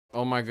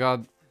Oh my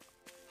god.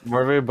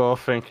 Were we both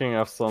thinking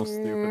of some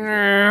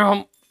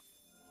stupid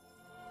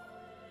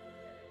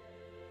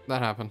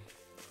That happened.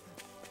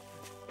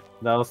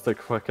 That was the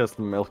quickest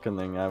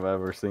milking I've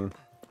ever seen.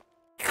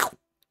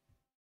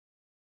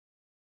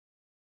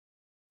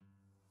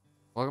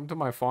 Welcome to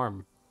my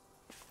farm.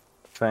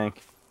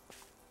 Thank.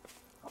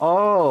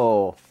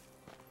 Oh!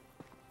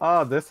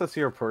 Oh, this is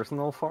your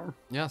personal farm?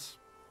 Yes.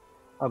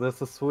 Oh,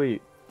 this is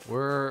sweet.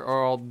 Where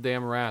are all the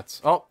damn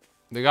rats? Oh,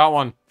 they got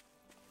one.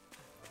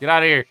 Get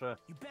out of here. Shit.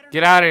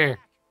 Get out of here.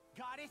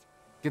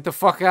 Get the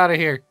fuck out of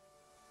here.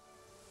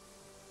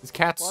 These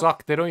cats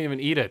suck. They don't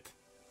even eat it.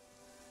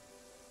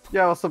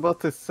 Yeah, I was about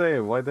to say,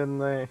 why didn't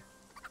they?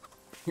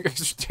 You guys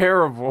are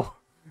terrible.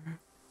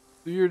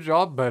 Do your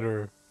job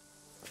better.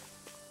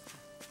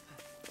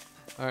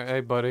 Alright,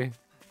 hey buddy.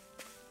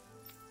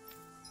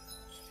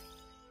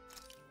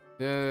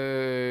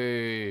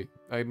 Yay!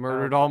 I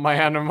murdered all my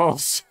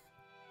animals.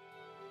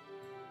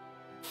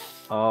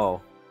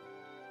 Oh.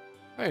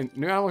 Hey,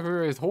 new animal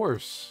career is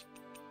horse.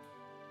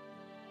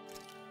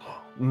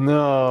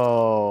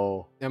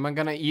 No. Am I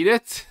gonna eat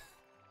it?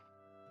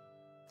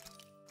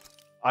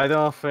 I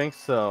don't think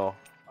so.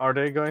 Are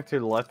they going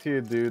to let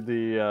you do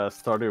the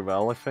Stardew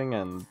Valley thing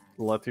and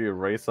let you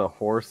raise a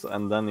horse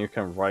and then you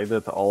can ride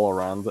it all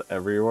around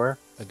everywhere?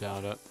 I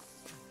doubt it.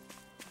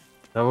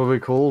 That would be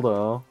cool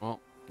though. Well,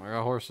 I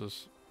got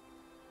horses.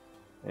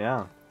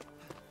 Yeah.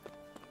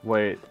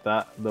 Wait,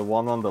 the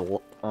one on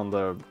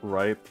the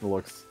right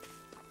looks.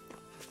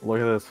 Look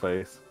at his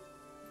face.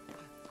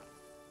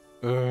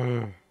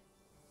 Why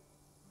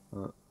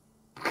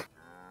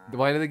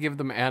do they give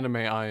them anime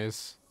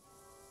eyes?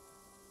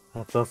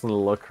 That doesn't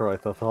look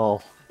right at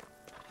all.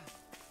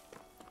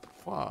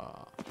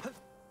 Wow.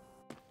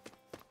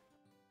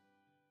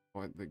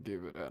 Why'd they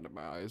give it anime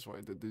eyes?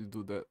 Why did they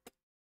do that?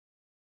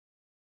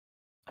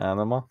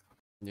 Anima?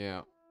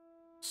 Yeah.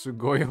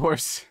 Sugoi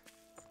horse.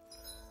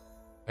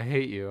 I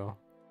hate you.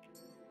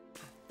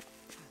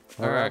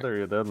 I'd rather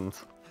you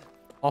didn't.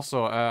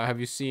 Also,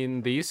 have you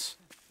seen these?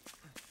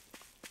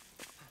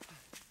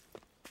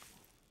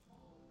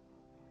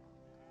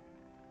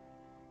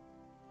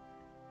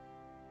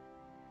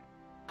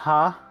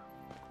 Huh?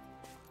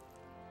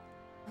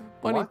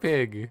 Bunny What?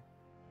 pig.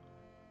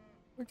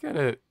 Look at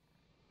it.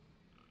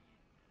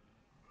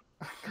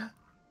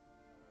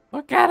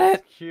 Look at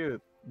it.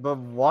 Cute, but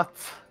what?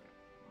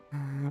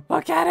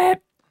 Look at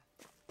it.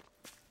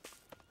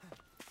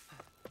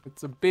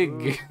 It's a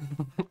big.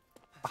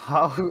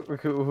 How?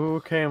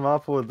 Who came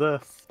up with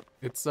this?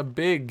 It's a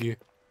big.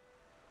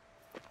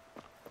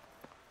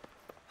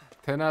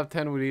 10 out of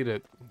 10 would eat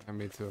it. And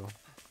me too.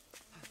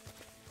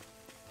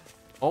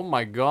 Oh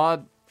my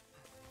god.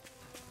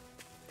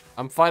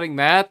 I'm fighting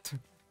that.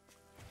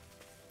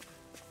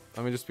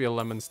 Let me just be a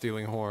lemon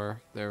stealing whore.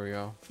 There we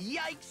go.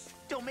 Yikes!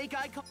 Don't make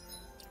eye contact.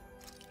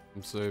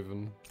 I'm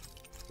saving.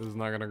 This is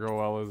not gonna go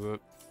well, is it?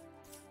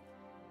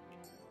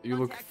 You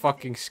look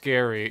fucking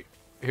scary.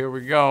 Here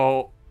we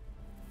go.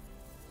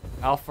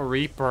 Alpha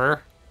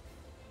Reaper.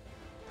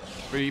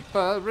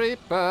 Reaper,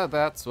 Reaper,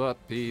 that's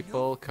what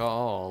people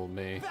call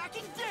me.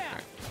 Backing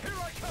down. Here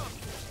I come.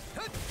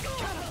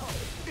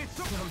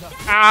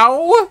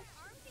 Ow!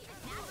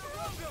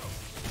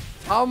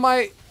 How am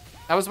I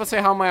was about to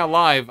say, how am I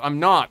alive? I'm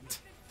not.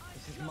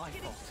 This is my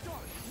fault.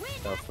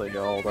 That's like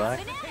all that.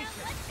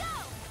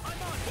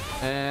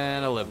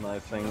 And I live. And I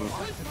think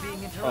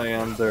I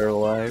am their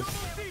lives.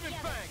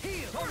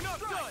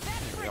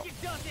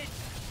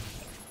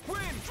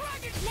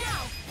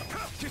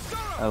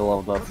 I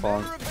love that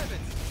song.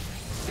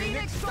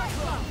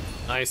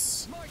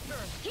 Nice.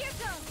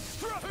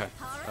 Okay.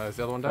 Is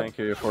the other one done? Thank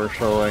you for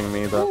showing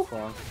me that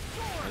song.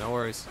 No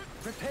worries.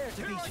 Prepare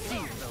to be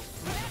seared.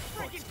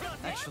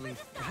 Actually,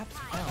 perhaps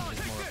bound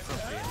is more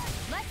appropriate.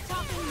 Let's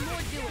talk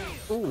more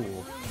duo.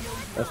 Ooh.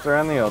 Is there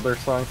any other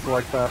songs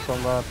like that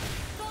from that?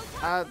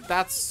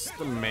 That's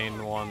the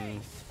main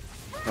one.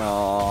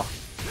 Aww.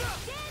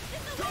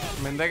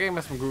 I mean, that game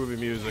has some groovy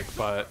music,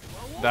 but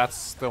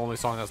that's the only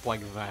song that's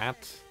like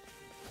that.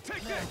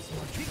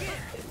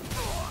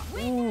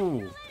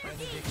 Ooh.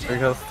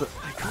 Because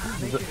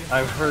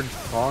I've heard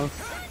songs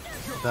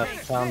that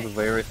sound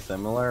very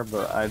similar,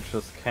 but I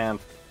just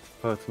can't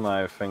put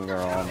my finger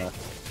on it.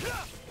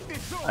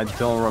 I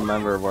don't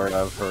remember where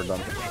I've heard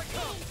them.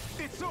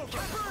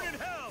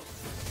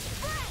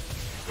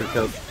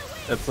 Because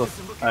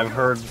I've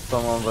heard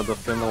someone with a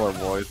similar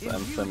voice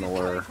and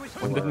similar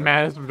When did words.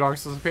 Madness of Dark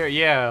Souls appear?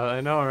 Yeah,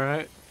 I know,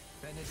 right?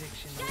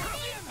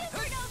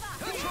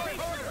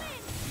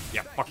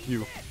 Yeah, fuck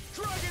you.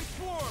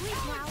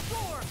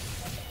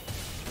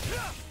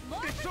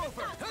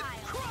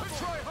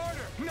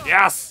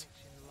 Yes!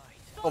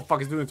 Oh fuck,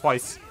 he's doing it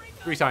twice.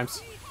 3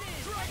 times.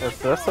 Is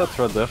this a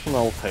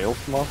traditional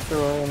Tails monster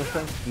or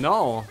anything?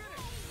 No.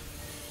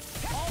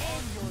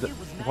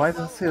 Why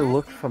does he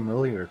look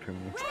familiar to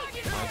me?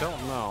 I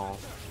don't know.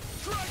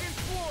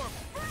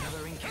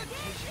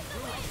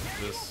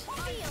 This.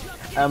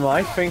 Am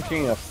I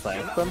thinking of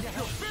Sanctum?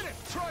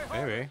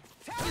 Maybe.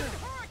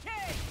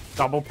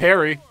 Double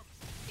parry.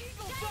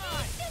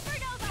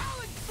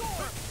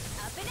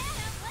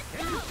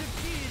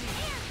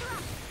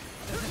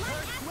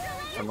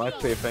 I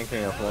might be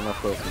thinking of one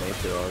of those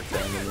matriarch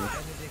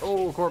enemies.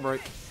 Oh, core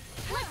break.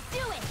 Let's do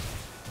it.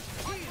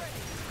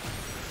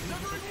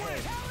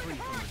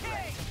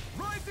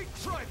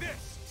 Try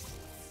this.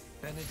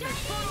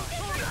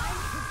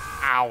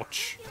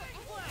 Ouch.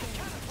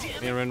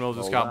 Me and Rinwell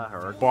just Oh, got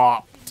that hurt.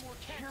 bopped.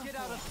 Get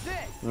out of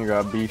this. You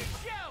got beat.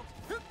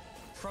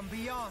 From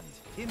beyond,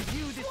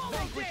 imbue this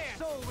vanquished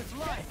soul with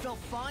life. I felt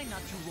fine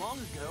not too long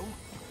ago.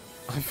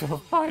 I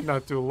felt fine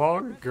not too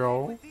long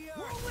ago.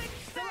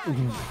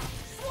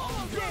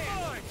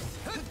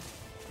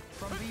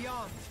 From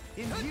beyond,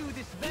 imbue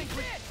this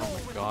vanquished soul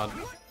with God.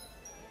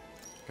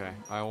 Okay,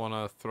 I want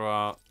to throw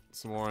out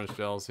some orange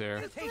shells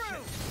here. Okay,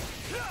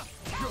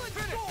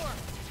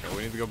 Okay,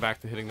 we need to go back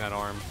to hitting that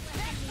arm.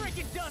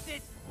 friggin' does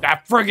it.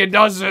 That friggin'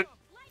 does it!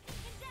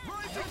 I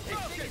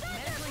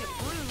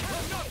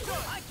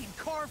can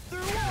carve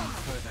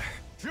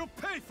through. You'll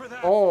pay for that.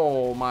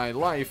 Oh, my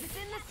life. It's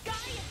in the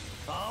sky.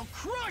 I'll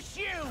crush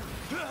you.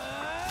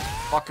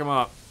 Fuck him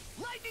up.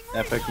 Lightning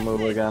Epic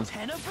move again.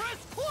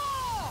 Tenebrous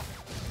claw.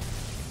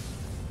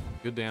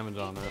 Good damage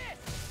on that.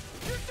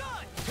 You're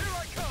done. Here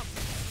I come.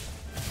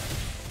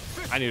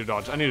 I need to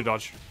dodge. I need to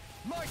dodge.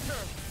 My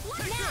turn.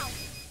 Now,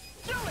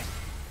 Do it.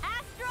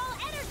 astral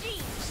energy.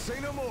 Say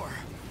no more.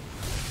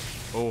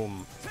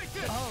 Boom. Take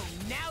this. Oh,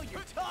 now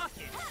you're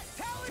talking.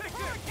 Take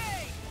this.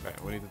 Okay,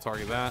 we need to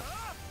target that.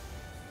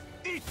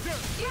 Eat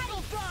this.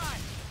 Evil die.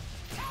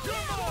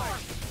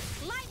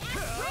 Light and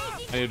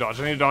raging. I need to dodge.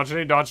 I need to dodge. I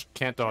need to dodge.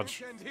 Can't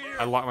dodge. And here.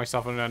 I locked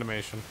myself in an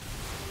animation.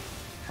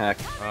 Heck.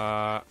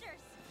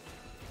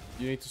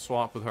 You need to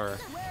swap with her.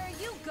 Where are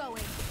you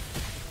going?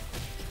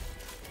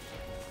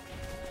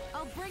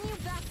 I'll bring you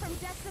back from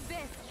death's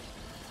abyss.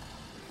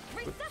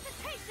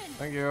 Resuscitation.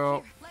 Thank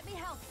you. Let me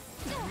help.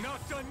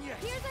 Not done yet.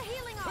 Here's a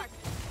healing arc.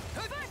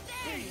 First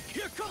aid.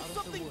 Here comes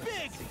something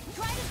big.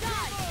 Try to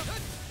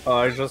dodge. Oh,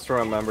 I just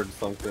remembered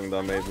something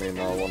that made me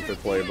not want to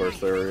play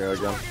Berseria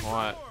again.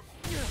 What?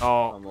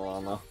 Oh,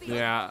 Lana.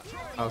 yeah.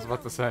 I was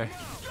about to say.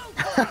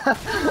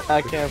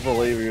 I can't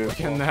believe you. We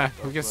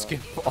can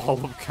skip all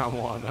of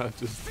Kamwana.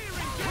 Just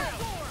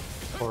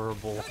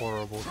horrible,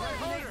 horrible.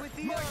 With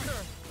the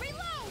armor.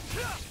 Reload.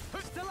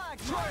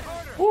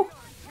 Stalagmite. Woo.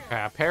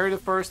 Okay, I parried the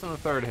first and the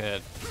third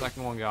hit.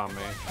 Second one got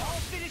me. I'll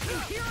finish you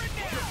here and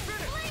now.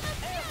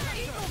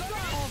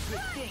 All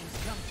good things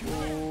come to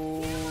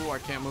Ooh, I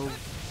can't move.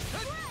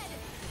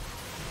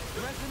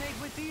 resonate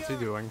with the What's he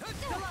doing?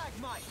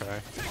 Stalagmite. Okay.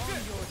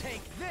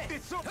 Take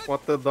this.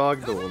 What the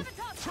dog doing?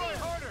 Try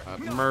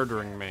harder.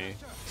 Murdering me.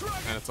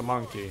 And it's a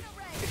monkey.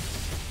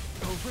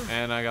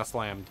 And I got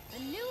slammed. A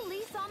new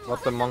lease on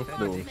What the monk life.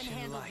 doing? Can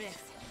handle this.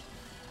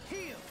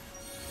 Heal.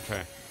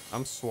 Okay.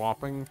 I'm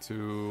swapping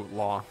to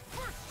Law.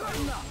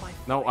 Not my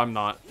No, I'm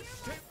not.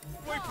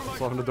 wait for my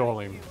Swapping to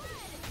Dorleem.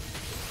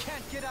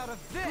 can't get out of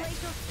this.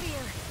 Glacial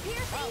spear.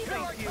 Pierce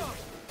evil. Thank you.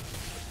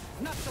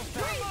 Not so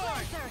Breeze fast.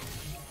 lancer.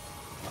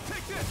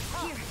 Take this.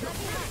 Here, let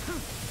me help.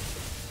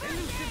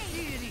 Elusive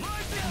deity.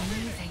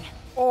 Amazing.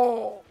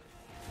 Oh!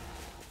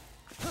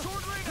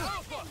 Sword Ring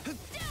Alpha. Ready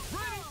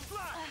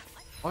flat.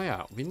 Oh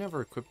yeah, we never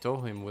equipped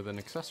Dorleem with an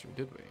accessory,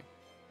 did we?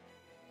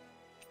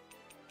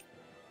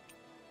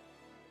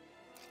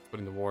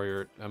 Putting the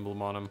warrior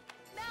emblem on him.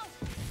 Mount.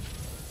 This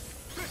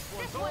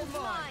This one's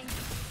mine. Be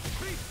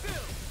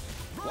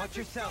still. Watch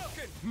yourself.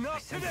 Not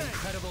today.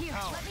 Incredible Here,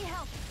 power. let me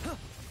help.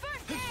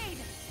 First aid.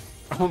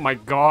 Oh my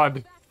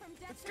god! Back from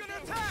death's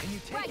abyss. Can you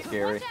take Right,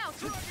 Scary. watch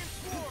out.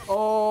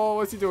 Oh,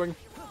 what's he doing?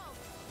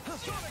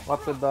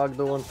 What's the dog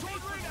doing?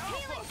 Healing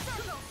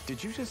circle.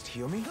 Did you just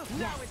heal me?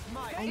 Yes.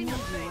 I need you,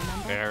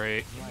 remember?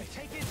 Very.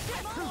 Take it.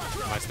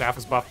 My staff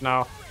is buffed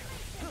now.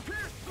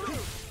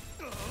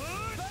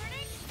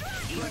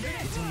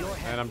 It's in your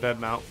hand. And I'm dead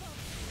now.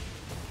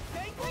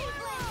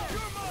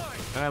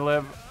 And I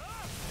live.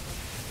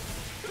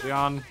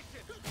 Leon.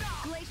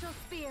 Glacial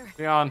spear.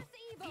 Leon.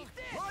 Evil.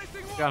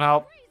 Leon,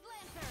 help.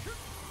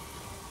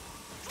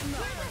 Breeze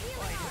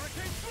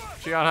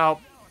lancer. Leon, help.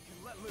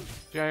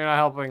 Leon, you're not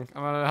helping.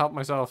 I'm gonna help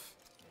myself.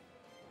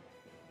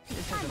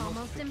 I'm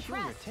almost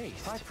impressed.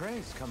 Taste. High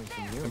praise coming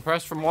from you.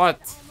 Impressed from what?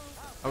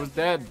 I was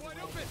dead.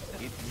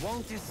 It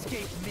won't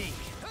escape me.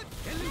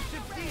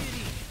 Elusive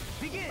deity.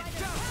 Begin.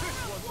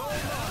 This one's all mine.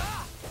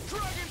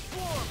 Dragon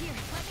swarm. Here,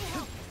 let me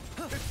help.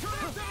 It's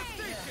turning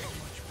devastation.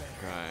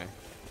 Okay.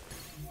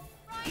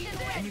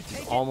 Can you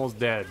take it? Almost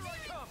dead.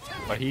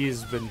 But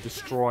he's been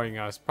destroying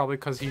us. Probably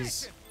because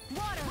he's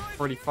Water.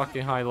 pretty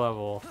fucking high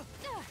level.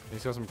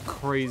 He's got some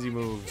crazy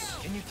moves.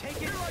 Can you take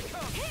it? Hear me.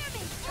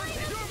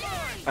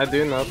 I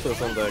do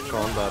notice in the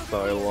combat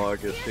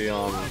dialogue is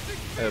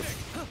is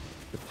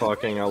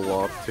talking a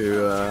lot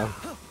to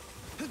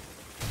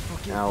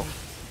Ow.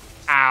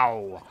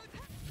 Ow!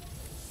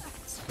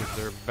 Because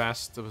they're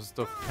best of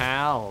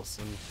pals,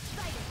 and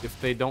if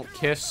they don't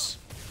kiss,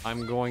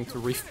 I'm going to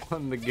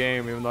refund the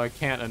game, even though I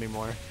can't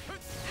anymore.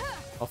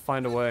 I'll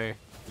find a way.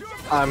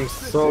 I'm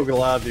so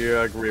glad you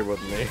agree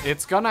with me.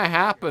 It's gonna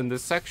happen. The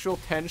sexual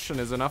tension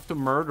is enough to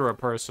murder a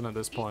person at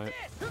this point.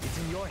 It's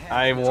in your hand.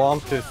 I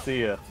want to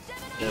see it.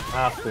 It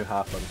has to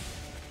happen.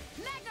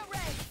 Magna ray.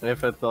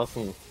 If it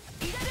doesn't...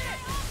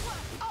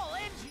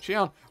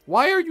 Xion,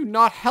 why are you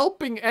not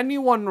helping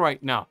anyone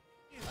right now?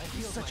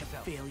 He's such a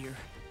failure.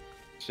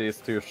 She's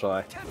too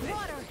shy.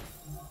 Water.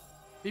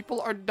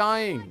 People are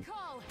dying.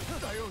 Call.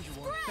 I owe you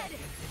one.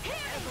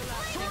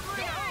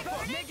 Spread.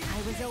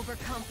 I was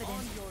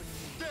overconfident.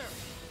 There.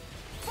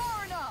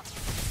 Far enough.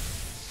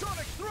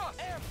 Sonic thrust.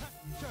 Air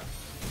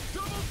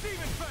double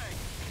demon fang.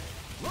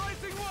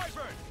 Rising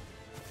wyvern.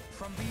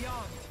 From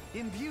beyond,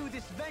 imbue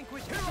this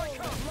vanquished soul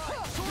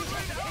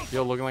with life.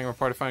 Yo, looking like my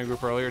party fighting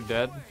group earlier,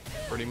 dead?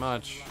 Pretty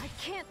much. I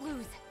can't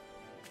lose.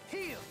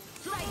 Heal.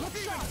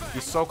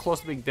 He's so close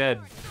to being dead.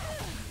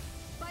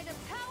 By the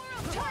power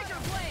of Tiger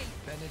Blade.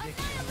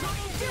 Benediction.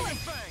 Do it.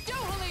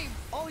 Dohalim.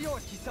 All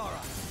yours,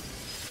 Kisara.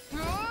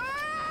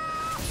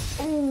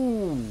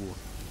 Ooh.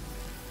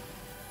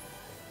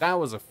 That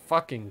was a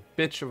fucking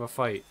bitch of a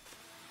fight.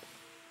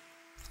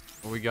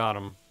 We got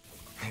him.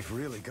 They've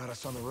really got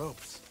us on the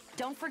ropes.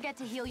 Don't forget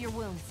to heal your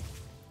wounds.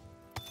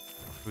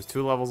 He was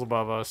 2 levels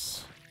above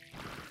us.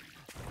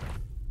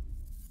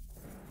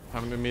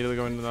 I'm immediately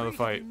going into another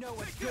fight. You know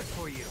what's good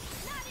for you.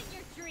 Not in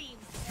your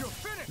dreams. You're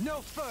finished.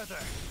 No further.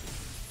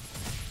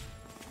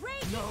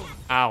 Rage No.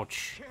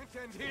 Ouch.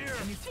 Can't end here.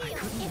 I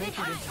couldn't make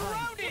it in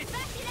time. Get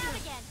back it out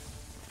again.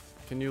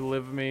 Can you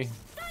live me?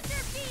 Thunder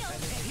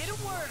field. Hit a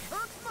word.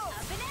 Hurt most.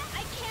 Up and out.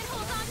 I can't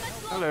hold on much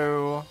longer.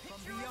 Hello. From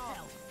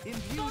beyond,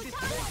 imbue this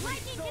Photon vanquished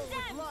lightning soul with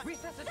condemned. life. Thunder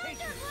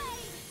Resuscitation.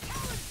 blade.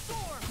 Talon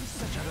storm.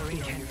 Such other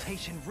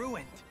incantation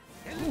ruined.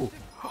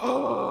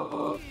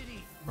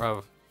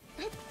 Bruv.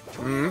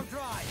 Tornado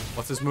drive.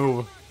 What's his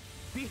move?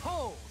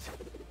 Behold,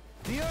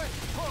 the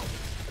Earth's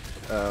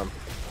pulse.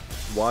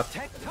 What?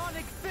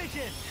 Tectonic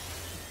vision.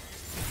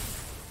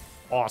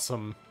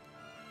 Awesome.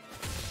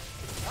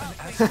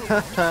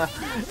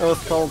 It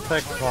was called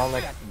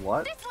tectonic...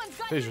 What? This one's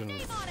got Vision. your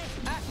name on it.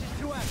 Action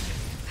to action.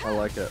 I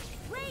like it.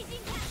 Raging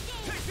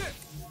cascade. Take this.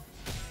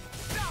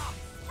 Stop.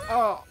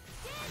 Oh.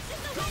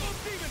 Double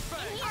demon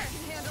fang.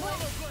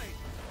 Swallow blade.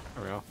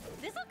 There we go.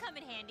 This'll come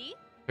in handy.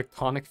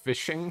 Tectonic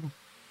fishing?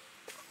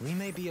 We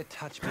may be a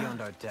touch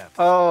beyond our depth.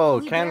 Oh,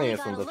 We Canny barely is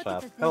in gotta the look at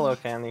chat. the thing. Hello,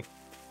 Canny.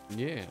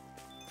 Yeah.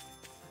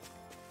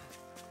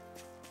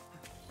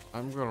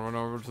 I'm gonna run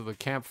over to the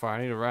campfire.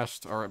 I need to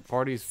rest. Our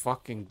party's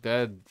fucking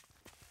dead.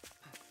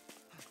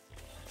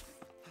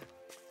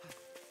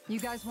 You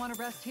guys want to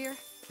rest here?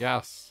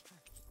 Yes.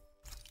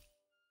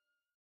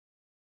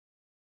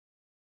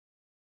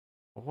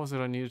 What was it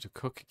I needed to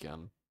cook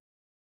again?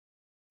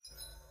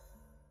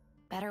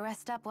 Better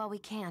rest up while we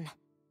can.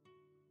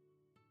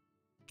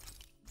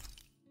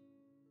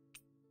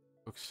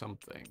 Cook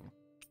something.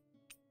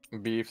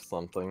 Beef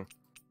something.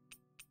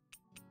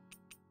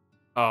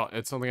 Oh,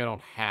 it's something I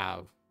don't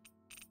have.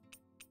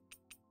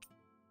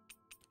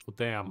 Well,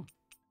 damn.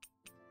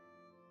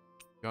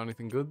 Got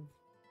anything good?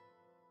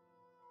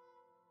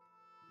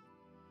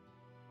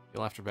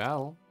 Heal after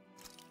battle.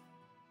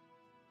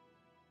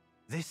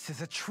 This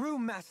is a true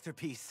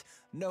masterpiece,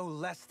 no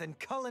less than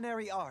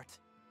culinary art.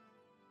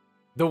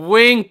 The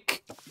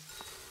wink!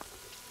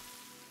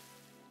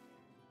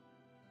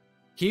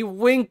 He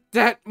winked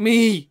at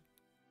me!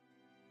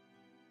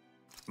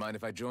 Mind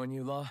if I join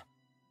you, Law?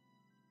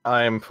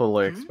 I am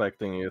fully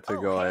expecting you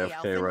to go hey, AFK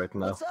Alvin, right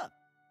now. What's up?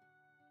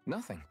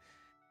 Nothing.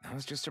 I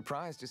was just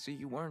surprised to see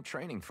you weren't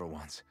training for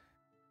once.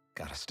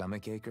 Got a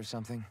stomach ache or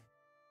something?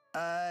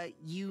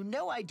 You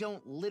know I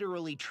don't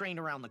literally train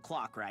around the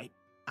clock, right?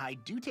 I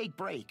do take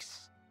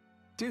breaks.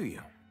 Do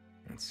you?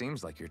 It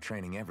seems like you're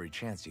training every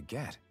chance you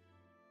get.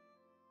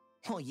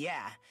 Well,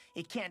 yeah,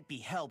 it can't be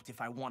helped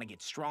if I want to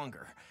get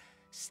stronger.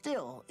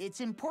 Still, it's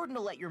important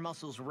to let your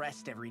muscles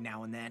rest every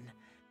now and then.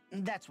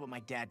 That's what my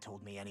dad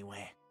told me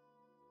anyway.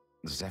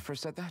 Zephyr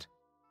said that?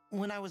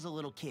 When I was a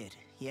little kid,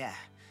 yeah.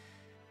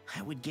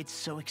 I would get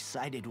so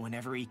excited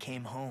whenever he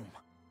came home.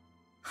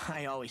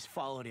 I always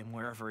followed him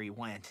wherever he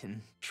went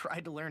and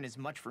tried to learn as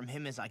much from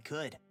him as I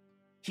could.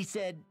 He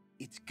said,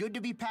 it's good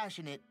to be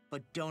passionate,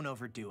 but don't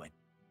overdo it.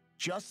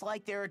 Just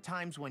like there are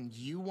times when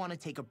you want to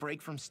take a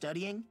break from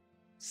studying,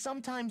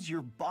 sometimes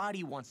your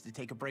body wants to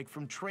take a break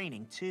from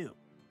training too.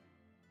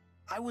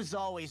 I was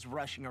always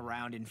rushing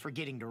around and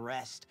forgetting to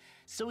rest,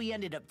 so he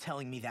ended up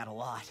telling me that a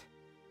lot.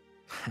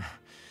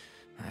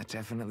 That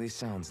definitely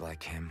sounds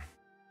like him.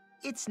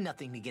 It's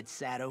nothing to get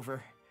sad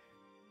over.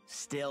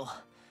 Still,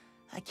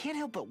 I can't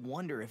help but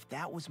wonder if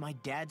that was my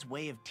dad's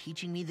way of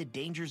teaching me the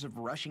dangers of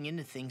rushing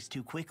into things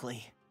too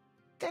quickly.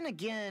 Then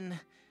again,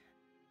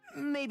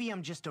 maybe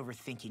I'm just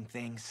overthinking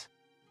things.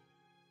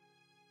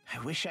 I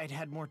wish I'd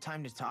had more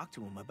time to talk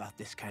to him about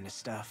this kind of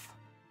stuff.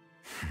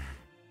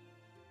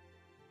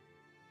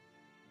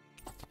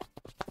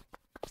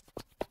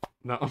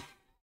 No.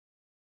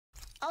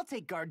 I'll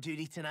take guard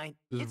duty tonight.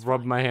 Just It's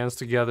rub fine. my hands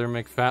together and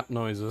make fat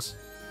noises.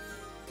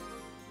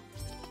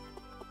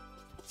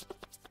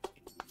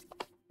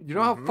 You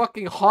know how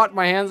fucking hot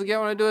my hands get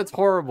when I do it? It's I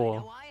horrible.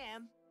 know I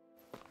am.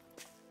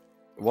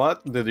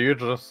 What did you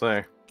just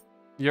say?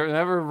 You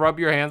never rub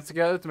your hands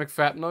together to make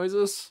fat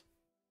noises?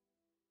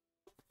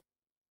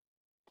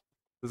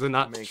 Does it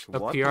not Make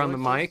appear what on the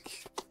noises?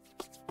 mic?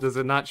 Does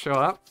it not show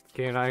up?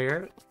 Can I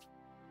hear it?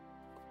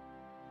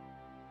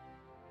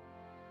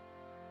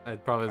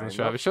 It probably doesn't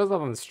show up. It shows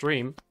up on the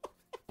stream.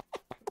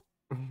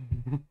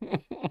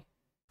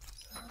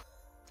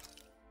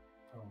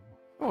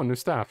 Oh, new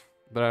staff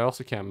that I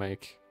also can't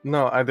make.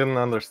 No, I didn't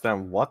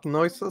understand. What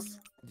noises?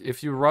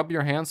 If you rub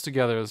your hands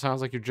together, it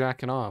sounds like you're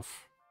jacking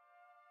off.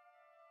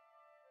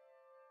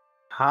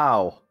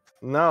 How?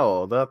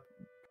 No, that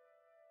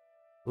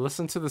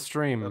Listen to the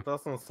stream.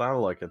 doesn't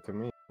sound like it to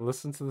me.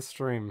 Listen to the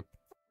stream.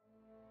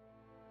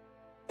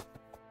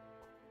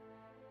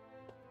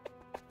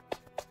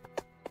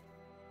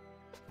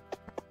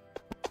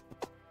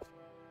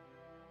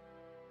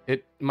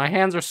 My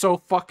hands are so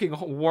fucking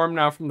warm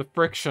now from the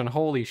friction.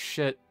 Holy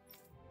shit.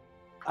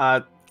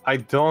 I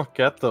don't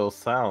get those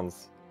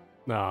sounds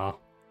No.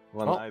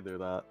 when Well, I do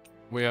that.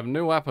 we have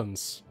new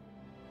weapons.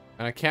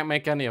 And I can't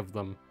make any of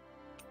them.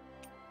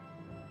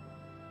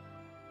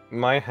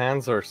 My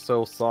hands are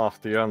so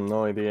soft, you have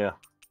no idea.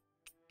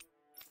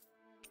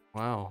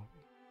 Wow.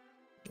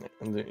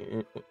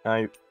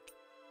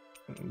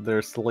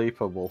 They're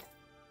sleepable.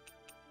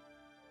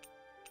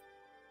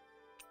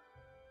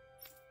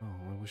 Oh,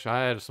 I wish I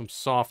had some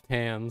soft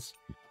hands.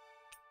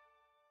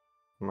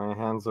 My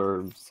hands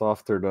are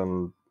softer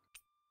than...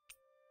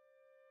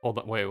 Hold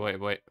on,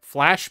 wait.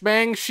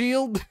 Flashbang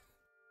shield?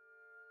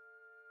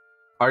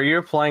 Are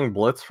you playing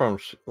Blitz from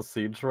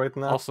Siege right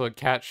now? Also a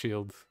cat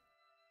shield.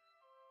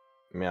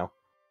 Meow.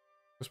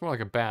 It's more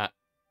like a bat.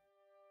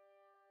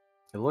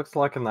 It looks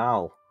like an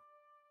owl.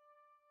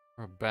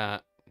 Or a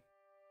bat.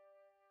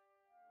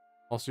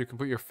 Also, you can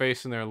put your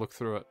face in there and look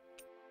through it.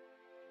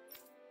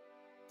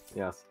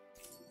 Yes.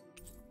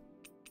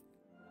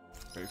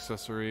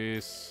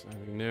 Accessories,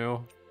 anything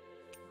new?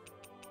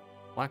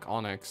 Black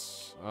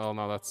onyx. Oh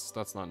no,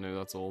 that's not new,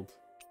 that's old.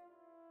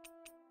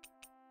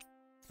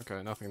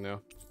 Okay, nothing new.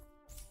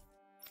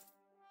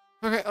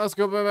 Okay, let's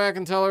go back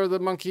and tell her the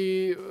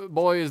monkey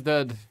boy is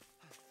dead.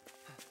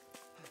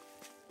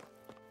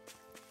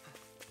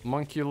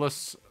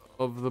 Monkeyless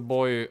of the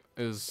boy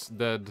is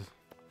dead.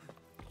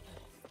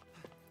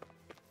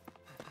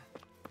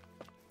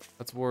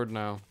 That's word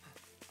now.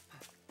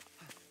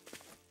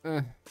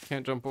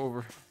 Can't jump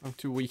over. I'm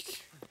too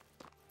weak.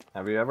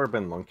 Have you ever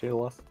been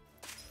monkeyless?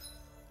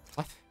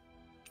 What?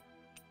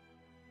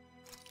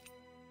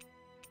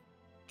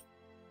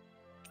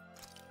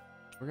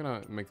 We're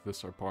gonna make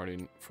this our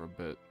party for a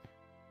bit.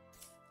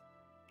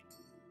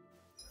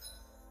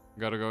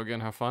 Gotta go again,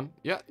 have fun?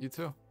 Yeah, you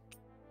too.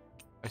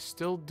 I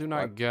still do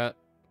not get...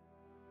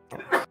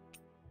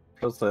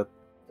 Just it.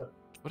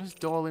 What is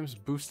Dolim's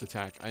boost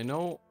attack? I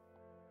know...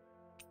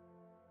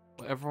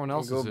 what everyone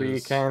else's Go be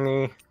is.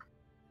 canny.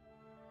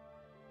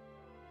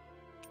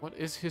 What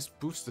is his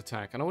boost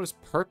attack? I know what his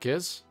perk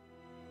is.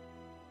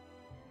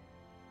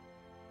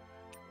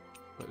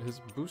 But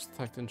his boost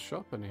attack didn't show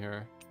up in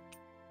here.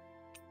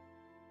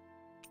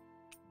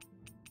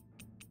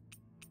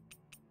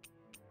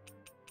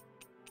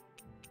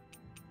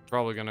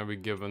 Probably gonna be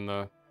given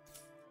the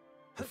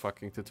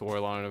fucking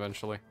tutorial on it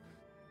eventually.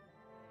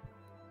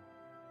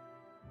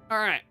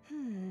 Alright.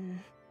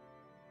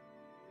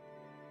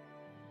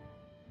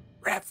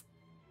 Rev.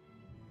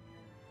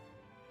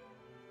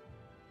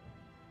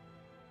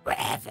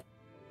 Rev.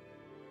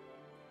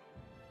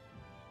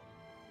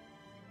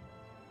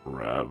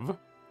 Rev.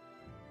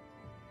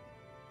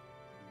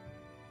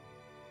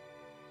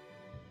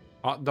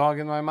 Hot dog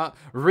in my mouth.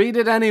 Read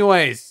it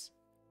anyways.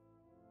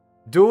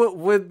 Do it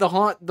with the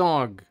hot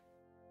dog.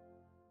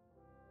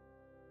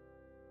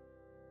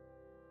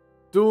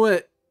 Do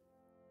it.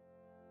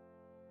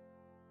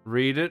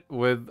 Read it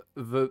with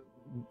the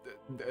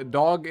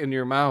dog in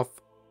your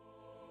mouth.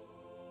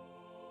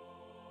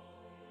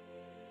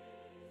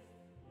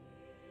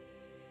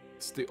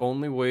 It's the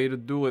only way to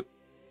do it.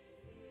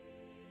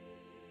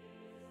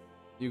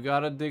 You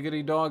gotta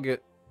diggity dog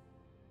it.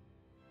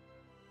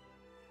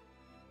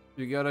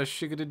 You gotta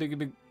shiggity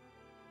diggity.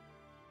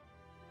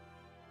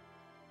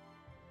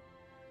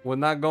 We're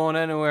not going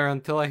anywhere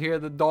until I hear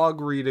the dog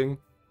reading.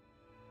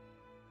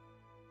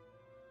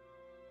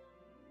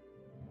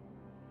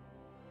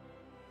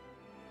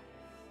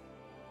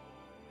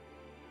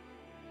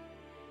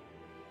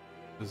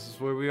 This is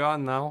where we are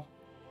now.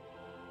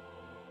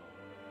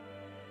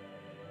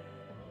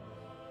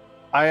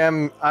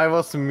 I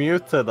was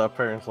muted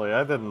apparently.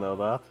 I didn't know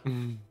that.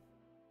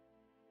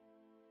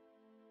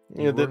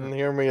 You didn't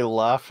hear me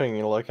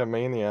laughing like a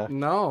maniac.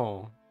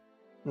 No.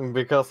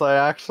 Because I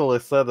actually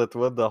said it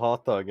with the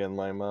hot dog in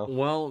my mouth.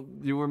 Well,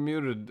 you were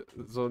muted,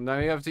 so now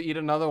you have to eat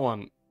another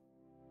one.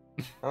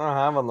 I don't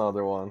have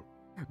another one.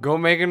 Go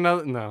make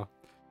another. No.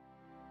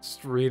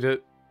 Just read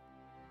it.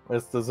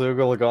 It's the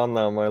Zoogle gone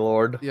now, my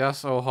lord.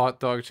 Yes, oh hot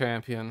dog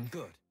champion.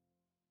 Good.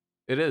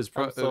 It is.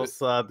 I'm so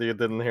sad you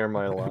didn't hear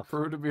my laugh.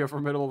 Proved to be a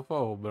formidable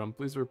foe, but I'm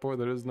pleased to report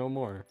that it is no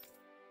more.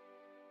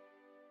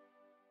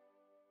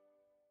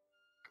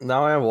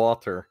 Now I have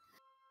water.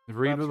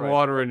 Read That's with right.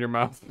 water in your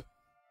mouth.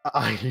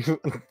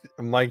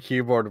 My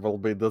keyboard will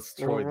be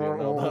destroyed, you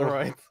know that,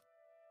 right?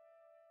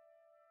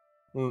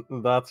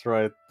 That's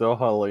right,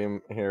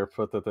 Dohalim here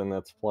put it in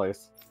its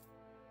place.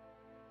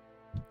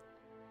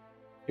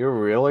 You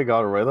really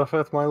got rid of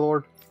it, my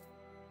lord?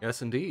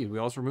 Yes, indeed. We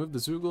also removed the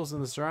Zoogles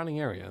in the surrounding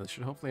area. This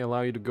should hopefully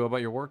allow you to go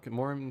about your work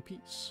more in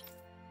peace.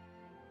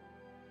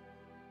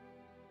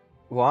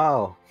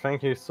 Wow,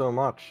 thank you so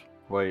much.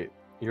 Wait,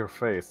 your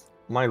face.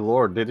 My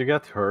lord, did you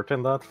get hurt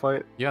in that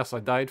fight? Yes, I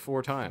died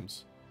 4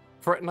 times.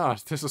 Fret not,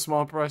 'tis a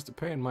small price to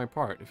pay in my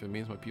part, if it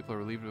means my people are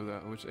relieved of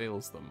that which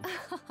ails them.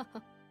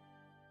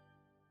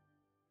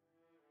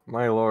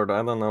 My lord,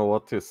 I don't know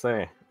what to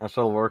say. I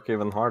shall work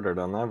even harder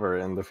than ever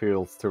in the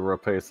fields to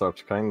repay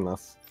such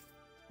kindness.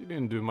 You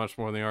didn't do much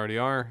more than you already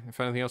are. If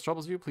anything else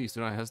troubles you, please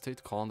do not hesitate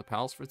to call on the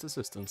palace for its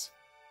assistance.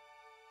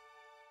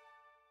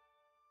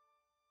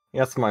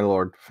 Yes, my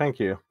lord, thank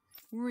you.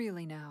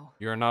 Really now.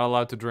 You are not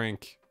allowed to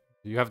drink.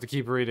 You have to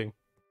keep reading.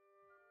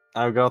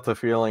 I've got the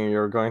feeling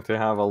you're going to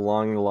have a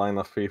long line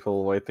of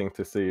people waiting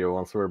to see you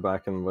once we're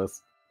back in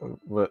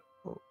what?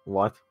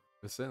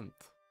 Vicent.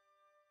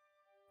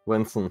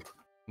 Vincent.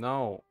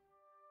 No.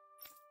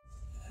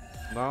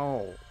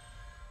 No.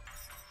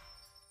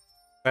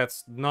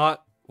 That's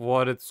not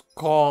what it's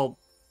called.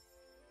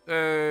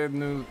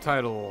 New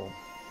title.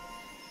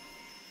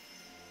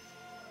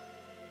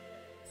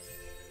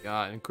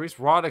 Yeah, increased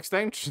rod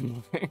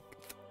extension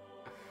length.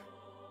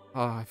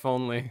 Oh, if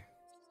only.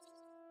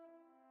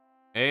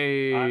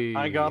 Hey.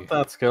 I got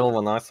that skill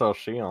when I saw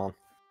Shion.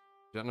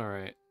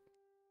 Generate.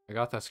 I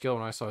got that skill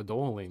when I saw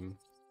Dolim.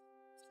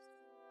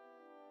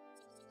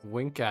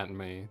 Wink at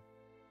me.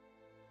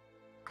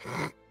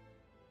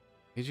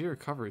 AG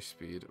recovery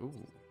speed.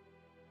 Ooh.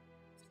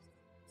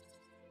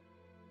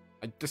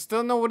 I just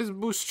don't know what his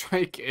boost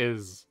strike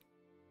is.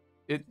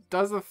 It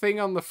does a thing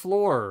on the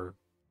floor.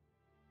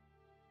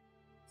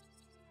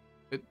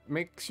 It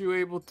makes you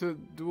able to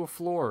do a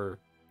floor.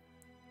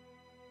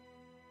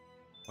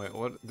 Wait,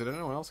 what? Did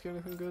anyone else get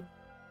anything good?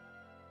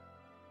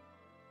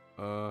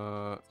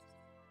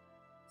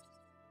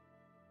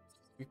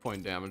 Weak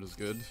point damage is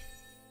good.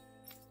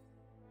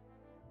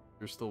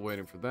 You're still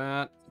waiting for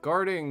that.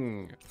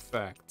 Guarding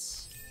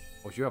effects.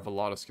 Oh, you have a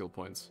lot of skill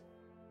points.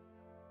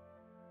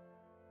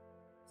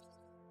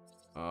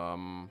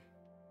 Over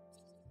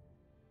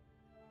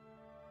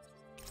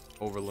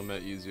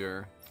limit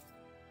easier.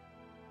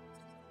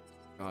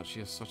 God, she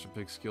has such a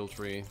big skill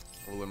tree.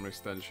 Over limit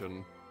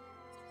extension.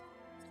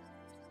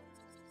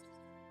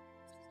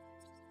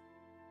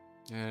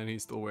 And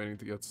he's still waiting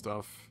to get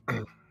stuff.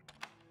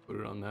 Put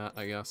it on that,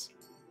 I guess.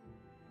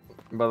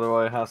 By the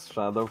way, has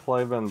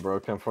Shadowplay been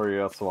broken for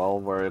you as well,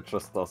 where it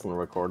just doesn't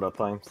record at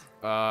times?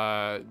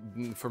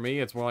 For me,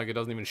 it's more like it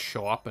doesn't even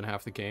show up in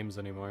half the games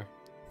anymore.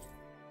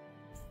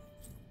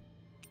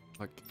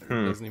 Like, it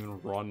doesn't even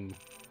run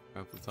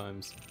half the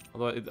times.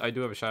 Although, I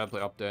do have a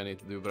Shadowplay update I need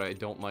to do, but I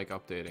don't like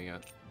updating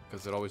it.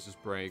 Because it always just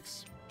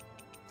breaks.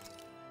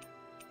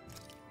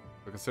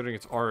 But considering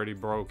it's already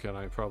broken,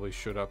 I probably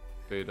should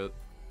update it,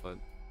 but...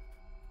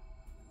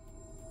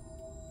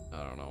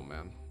 I don't know,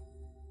 man.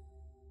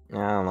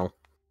 I don't know.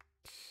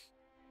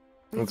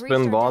 We've It's reached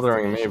been our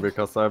bothering me destination.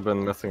 because I've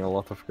been missing a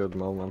lot of good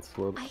moments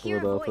I hear a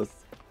without it. voice.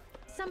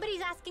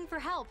 Somebody's asking for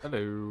help.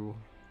 Hello.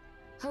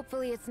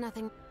 Hopefully it's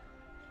nothing.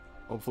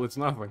 Hopefully it's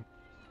nothing.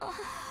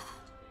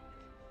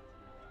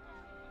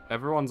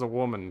 Everyone's a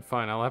woman.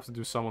 Fine, I'll have to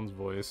do someone's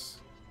voice.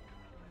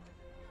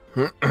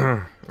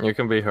 You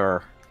can be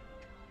her.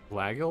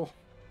 Laggle?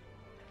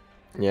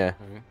 Yeah.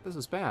 Okay. This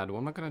is bad. What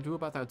am I gonna do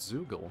about that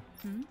Zoogle?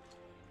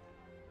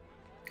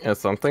 Is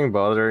something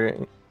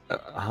bothering...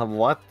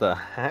 what the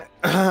heck?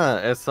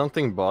 Is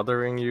something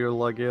bothering you,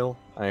 Lagil?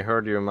 I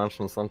heard you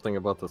mention something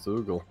about the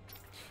Zoogle.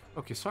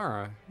 Okay,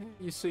 Sarah.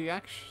 You see,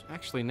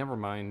 actually, never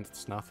mind.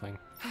 It's nothing.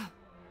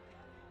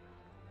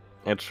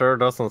 It sure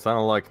doesn't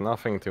sound like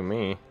nothing to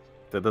me.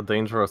 Did the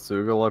dangerous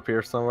Zoogle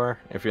appear somewhere?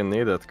 If you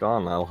need it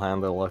gone, I'll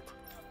handle it.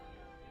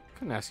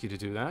 Couldn't ask you to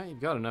do that.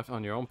 You've got enough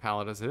on your own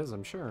palette as it is,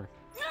 I'm sure.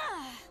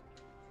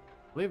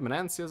 Leave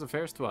Menancia's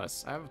affairs to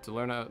us. I have to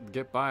learn how to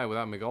get by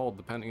without Miguel,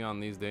 depending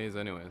on these days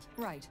anyways.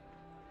 Right.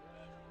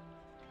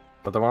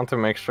 But I want to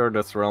make sure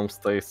this realm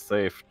stays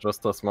safe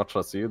just as much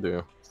as you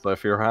do. So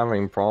if you're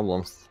having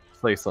problems,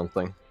 say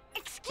something.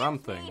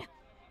 Something. I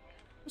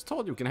was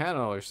told you can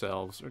handle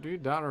ourselves, or do you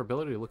doubt our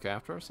ability to look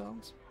after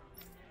ourselves?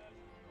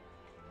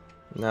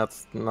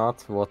 That's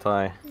not what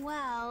I...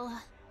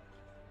 Well,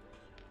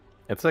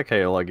 It's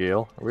okay,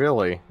 Lagil.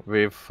 Really,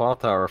 we've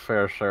fought our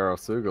fair share of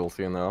Zoogles,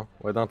 you know.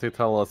 Why don't you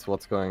tell us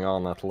what's going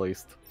on at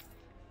least?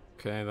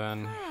 Okay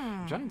then.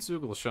 Giant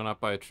Zoogle's shown up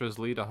by a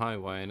Trislita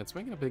highway, and it's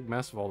making a big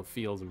mess of all the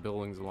fields and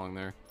buildings along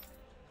there.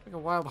 Like a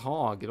wild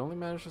hog, it only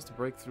manages to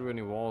break through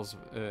any walls.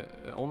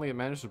 It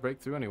manages to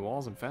break through any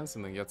walls and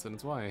fencing that gets in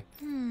its way.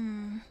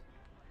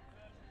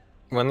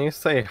 When you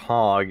say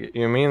hog,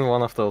 you mean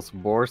one of those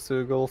boar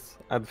Zoogles?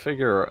 I'd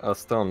figure a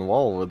stone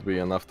wall would be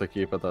enough to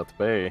keep it at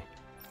bay.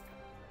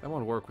 That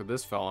won't work with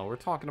this fella. We're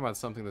talking about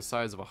something the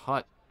size of a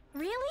hut.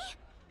 really?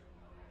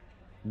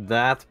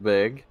 That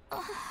big?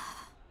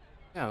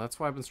 Yeah, that's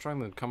why I've been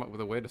struggling to come up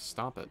with a way to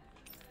stop it.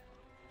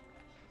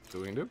 So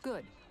we can do?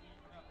 Good.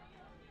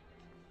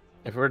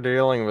 If we're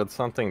dealing with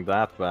something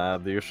that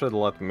bad, you should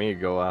let me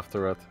go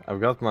after it.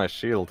 I've got my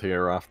shield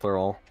here after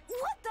all.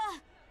 What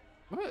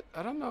the? What?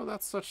 I don't know.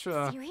 That's such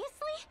a.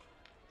 Seriously?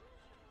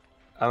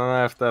 I don't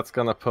know if that's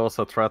gonna pose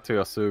a threat to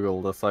a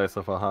Sugul the size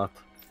of a hut.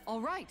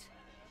 All right.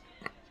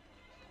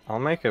 I'll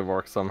make it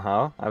work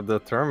somehow. I'm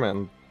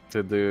determined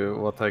to do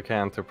what I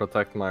can to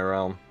protect my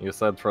realm. You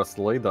said trust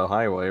lead the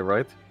highway,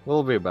 right?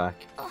 We'll be back.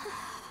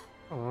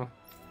 Oh.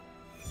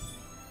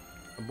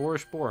 A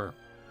boorish boar.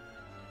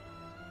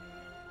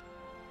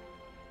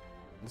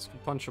 Let's go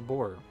punch a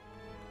boar.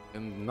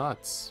 In the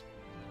nuts.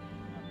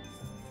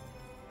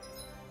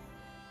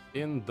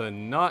 In the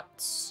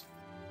nuts.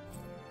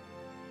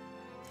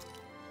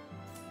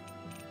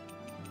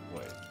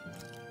 Wait.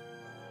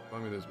 Tell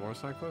me there's more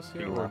side quests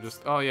here? Or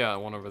just... Oh yeah,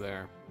 one over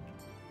there.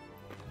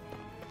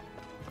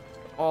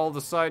 All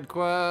the side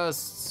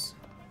quests!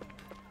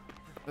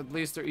 At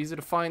least they're easy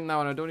to find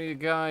now and I don't need a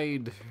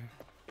guide.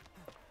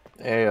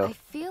 Yeah. I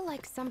feel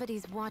like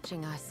somebody's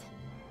watching us.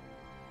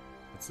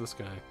 It's this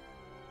guy.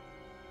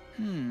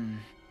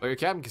 Oh, you're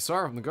Captain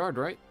Kisara from the Guard,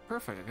 right?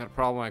 Perfect. I got a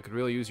problem I could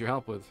really use your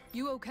help with.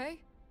 You okay?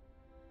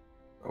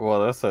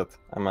 What is it?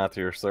 I'm at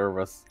your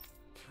service.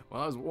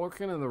 Well, I was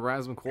working in the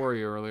Rasm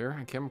Quarry earlier.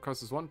 I came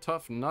across this one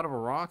tough nut of a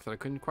rock that I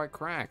couldn't quite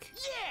crack.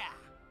 Yeah!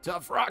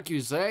 Tough rock,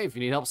 you say? If you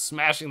need help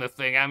smashing the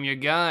thing, I'm your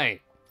guy.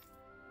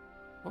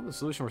 Well, the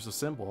solution was so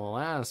simple.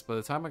 Alas, by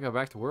the time I got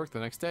back to work the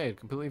next day, it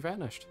completely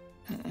vanished.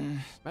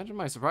 Imagine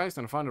my surprise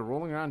when I found it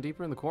rolling around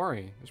deeper in the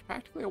quarry. It was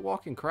practically a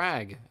walking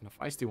crag, and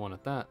a feisty one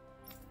at that.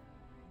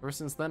 Ever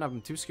since then, I've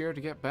been too scared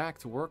to get back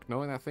to work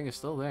knowing that thing is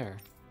still there.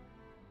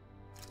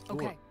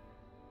 Okay.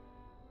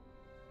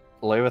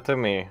 Leave it to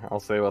me. I'll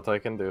see what I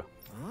can do.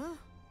 Huh?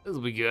 This'll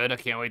be good. I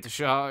can't wait to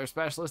show how our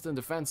specialist in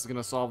defense is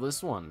gonna solve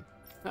this one.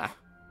 Ha.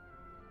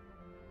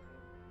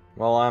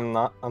 Well,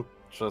 I'm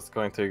just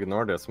going to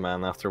ignore this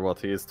man after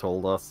what he's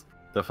told us.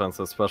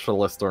 Defensive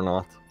specialist or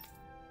not.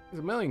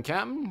 There's a million,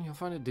 Captain. You'll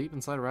find it deep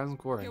inside a Rasm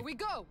Quarry. Here we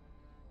go.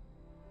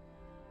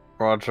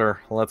 Roger,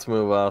 let's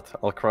move out.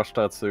 I'll crush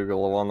that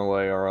Sugul one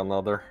way or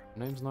another.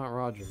 Name's not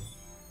Roger.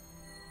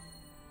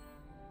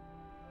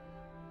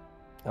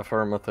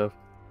 Affirmative.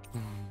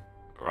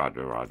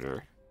 Roger,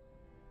 Roger.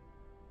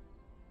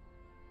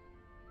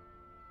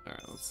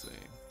 Alright, let's see.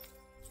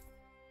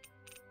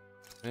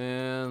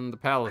 And the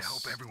palace. I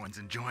hope everyone's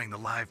enjoying the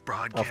live Off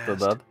broadcast. the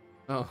dead.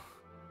 Oh.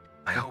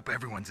 I hope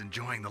everyone's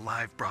enjoying the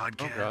live Oh god.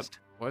 broadcast.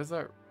 Why is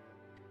that?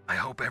 I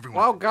hope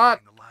everyone's Oh god.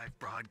 enjoying the live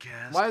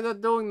broadcast. Why is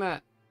that doing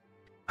that?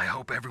 I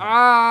hope everyone's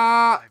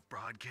Ah! enjoying the live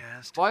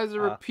broadcast. Why is it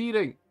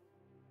repeating?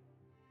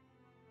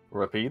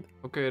 Repeat?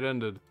 Okay, it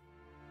ended.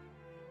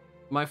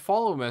 My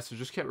follow message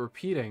just kept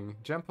repeating.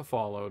 Jempa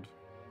followed.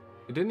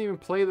 It didn't even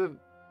play the...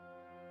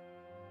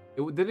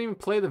 It didn't even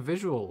play the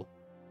visual.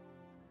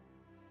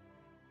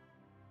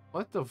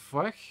 What the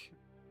fuck?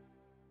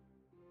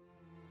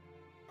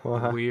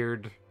 What?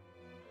 Weird.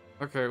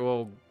 Okay,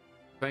 well,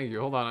 thank you.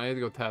 Hold on, I need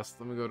to go test.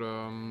 Let me go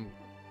to,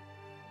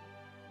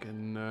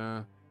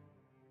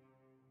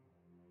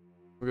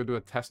 we're gonna do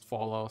a test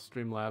follow,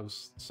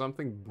 Streamlabs.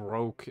 Something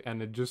broke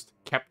and it just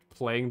kept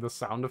playing the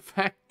sound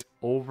effect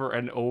over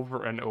and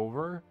over and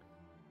over.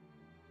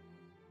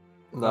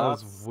 That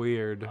was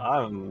weird.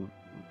 I'm...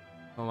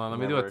 Hold on, let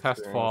me do never a test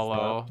experienced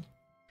follow.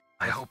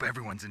 I hope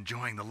everyone's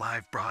enjoying the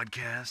live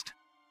broadcast.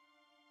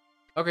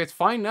 Okay, it's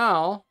fine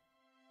now.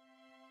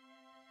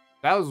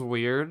 That was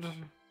weird.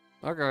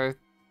 Okay.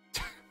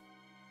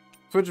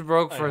 Twitch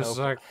broke for a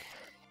sec.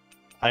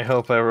 I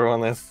hope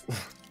everyone is...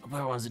 Hope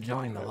everyone's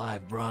enjoying the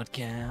live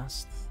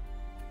broadcast.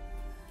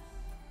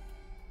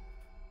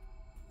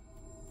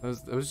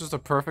 It was just a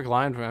perfect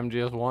line from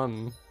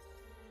MGS1.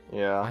 I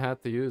Yeah.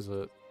 had to use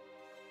it.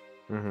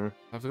 Mm-hmm.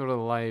 I have to go to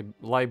the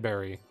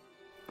library.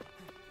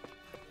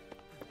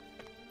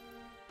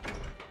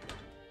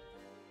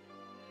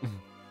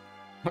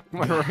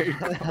 My rate.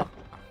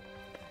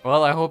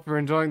 Well, I hope you're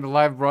enjoying the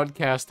live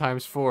broadcast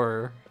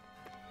 ×4.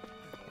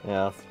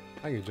 Yes.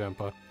 Thank you,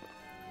 Jempa.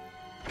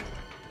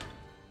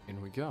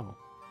 In we go.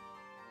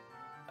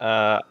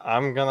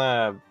 I'm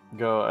gonna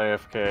go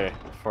AFK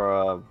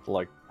for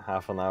like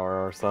half an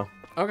hour or so.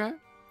 Okay.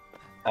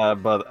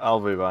 But I'll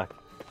be back.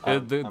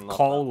 The I'm not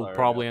call that will far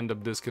probably yet. end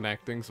up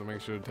disconnecting, so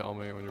make sure to tell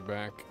me when you're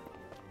back.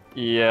 'Cause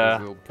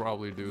Yeah. we'll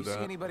probably do You see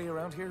that. anybody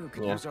around here who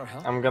could Yeah. use our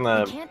help? I'm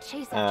gonna We can't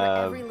chase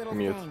after every little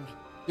mute. thing.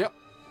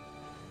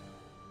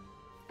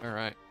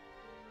 Alright.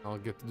 I'll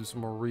get to do some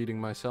more reading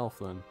myself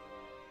then.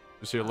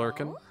 Just here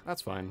lurking? Oh?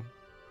 That's fine.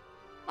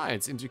 Hi,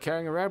 it seems you're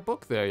carrying a rare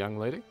book there, young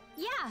lady.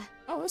 Yeah.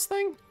 Oh, this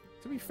thing?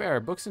 To be fair,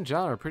 books in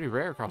general are pretty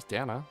rare across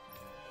Dana.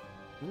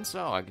 And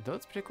so, I can tell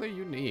it's particularly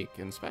unique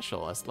and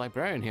special. As the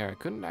librarian here, I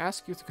couldn't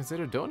ask you to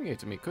consider donating it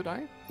to me, could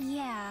I?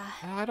 Yeah.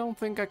 I don't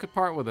think I could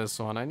part with this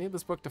one. I need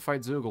this book to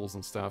fight Zoogles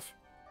and stuff.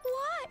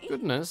 What?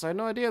 Goodness, I had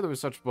no idea there were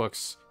such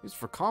books. Used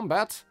for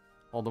combat.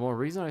 All the more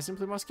reason I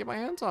simply must get my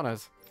hands on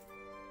it.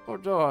 Oh,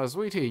 Joa,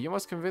 sweetie, you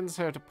must convince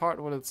her to part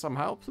with it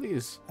somehow,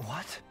 please.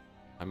 What?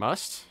 I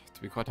must.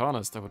 To be quite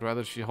honest, I would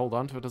rather she hold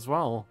on to it as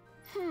well.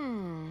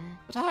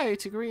 But I,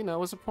 Tigrina,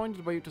 was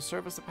appointed by you to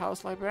serve as the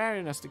palace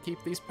librarianess to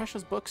keep these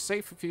precious books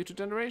safe for future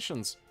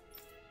generations.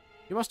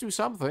 You must do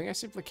something. I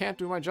simply can't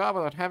do my job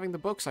without having the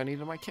books I need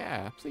in my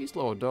care. Please,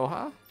 Lord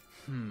Doha.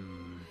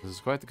 This is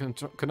quite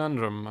the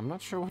conundrum. I'm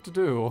not sure what to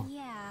do.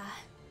 Yeah.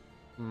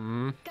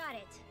 Got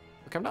it.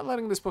 Look, I'm not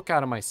letting this book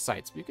out of my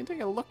sights, but you can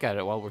take a look at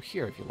it while we're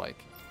here if you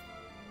like.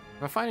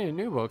 If I find any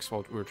new books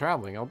while we're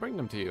traveling, I'll bring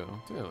them to you,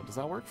 too. Does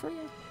that work for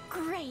you?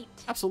 Great.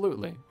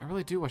 Absolutely. I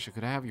really do wish I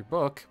could have your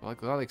book, but I'll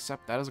gladly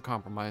accept that as a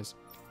compromise.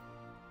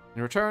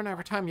 In return,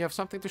 every time you have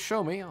something to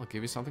show me, I'll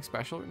give you something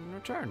special in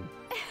return.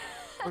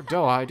 Lord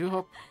Doha, I do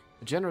hope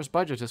a generous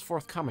budget is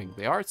forthcoming.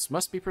 The arts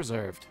must be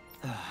preserved.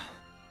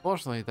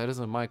 Fortunately, that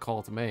isn't my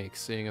call to make,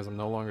 seeing as I'm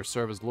no longer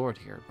serve as Lord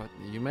here, but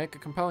you make a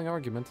compelling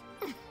argument.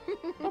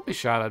 Don't be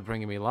shy at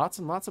bringing me lots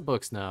and lots of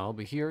books now. I'll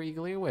be here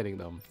eagerly awaiting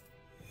them.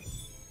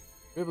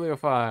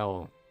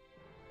 Bibliophile.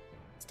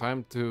 It's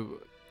time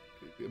to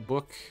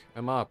book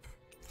him up.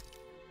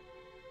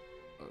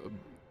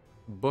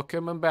 Book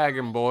him and bag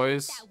him,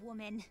 boys. That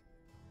woman.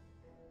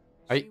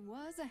 She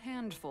was a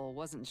handful,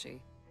 wasn't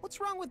she? What's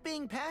wrong with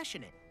being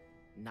passionate?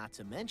 Not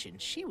to mention,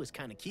 she was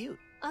kind of cute.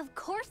 Of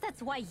course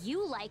that's why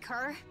you like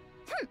her.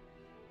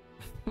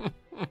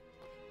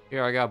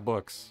 Here, I got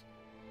books.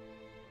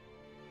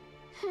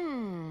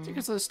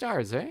 Secrets of the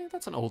Stars, eh?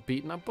 That's an old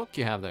beaten-up book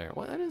you have there.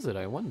 What is it,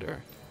 I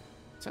wonder?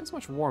 It sense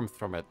much warmth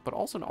from it, but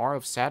also an aura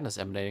of sadness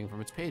emanating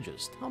from its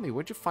pages. Tell me,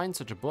 where'd you find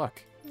such a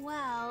book?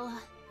 Well...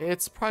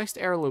 It's a priced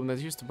heirloom that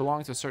used to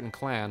belong to a certain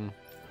clan.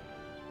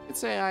 You'd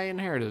say I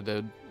inherited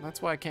it.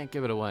 That's why I can't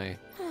give it away.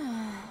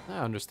 I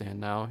understand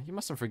now. You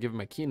must have forgiven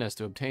my keenness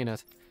to obtain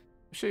it.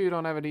 I'm sure you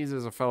don't have it easy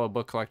as a fellow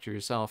book collector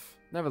yourself.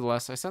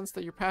 Nevertheless, I sense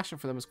that your passion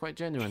for them is quite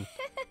genuine.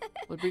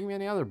 Will you bring me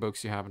any other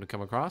books you happen to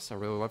come across? I'd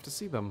really love to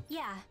see them.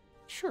 Yeah.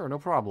 Sure, no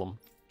problem.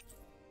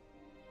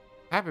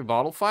 Happy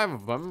Bottle, 5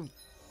 of them.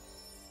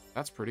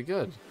 That's pretty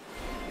good.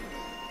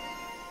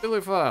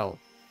 Bibliophile.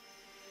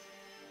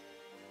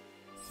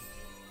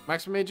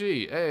 Maximum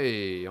AG.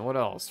 Hey, and what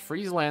else?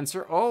 Freeze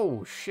Lancer.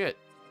 Oh, shit.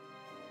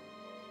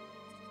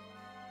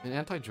 And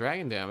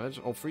anti-dragon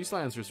damage. Oh, Freeze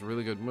Lancer's a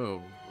really good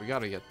move. We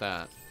gotta get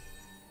that.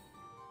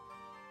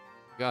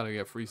 Gotta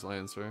get Freeze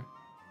Lancer.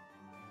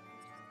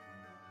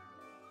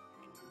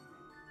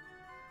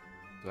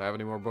 Do I have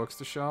any more books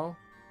to show?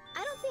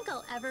 I don't think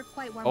I'll ever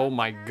quite warm Oh up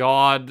my to her,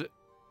 god.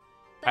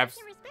 But I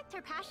can respect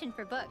her passion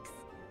for books.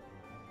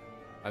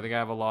 I think I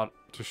have a lot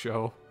to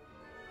show.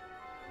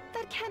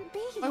 That can't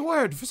be. My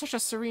word, for such a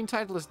serene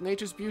title as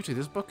Nature's Beauty,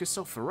 this book is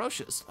so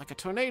ferocious, like a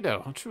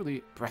tornado.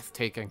 Truly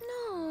breathtaking.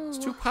 No. It's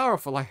too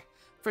powerful. I'm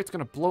afraid it's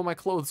gonna blow my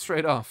clothes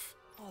straight off.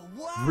 Oh,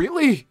 what?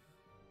 Really?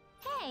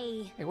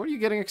 Hey. Hey, what are you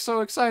getting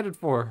so excited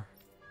for?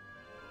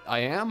 I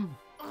am?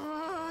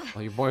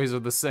 Well, you boys are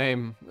the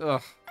same.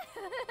 Ugh.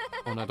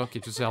 Oh no, don't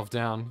get yourself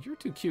down. You're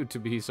too cute to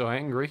be so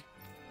angry.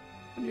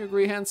 Wouldn't you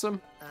agree,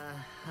 handsome?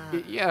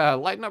 Yeah,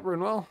 lighten up,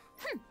 Runwell.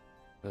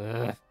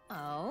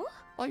 Oh?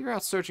 While you're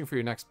out searching for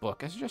your next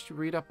book, I suggest you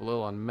read up a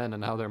little on men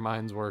and how their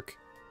minds work.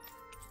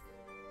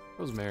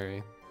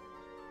 Rosemary.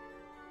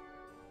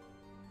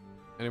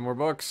 Any more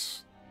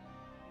books?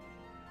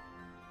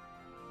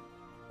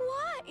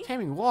 Why?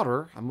 Taming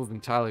Water? A moving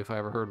title if I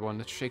ever heard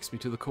one. It shakes me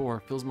to the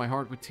core, fills my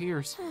heart with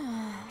tears.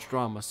 Such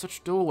drama,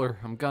 such dolor.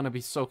 I'm gonna be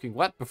soaking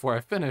wet before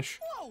I finish.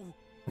 Whoa!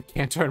 I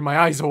can't turn my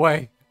eyes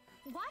away.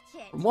 Watch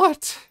it.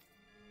 What?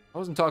 I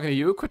wasn't talking to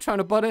you. Quit trying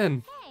to butt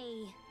in.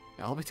 Hey.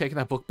 I'll be taking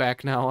that book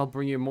back now. I'll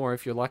bring you more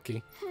if you're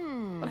lucky.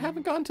 But I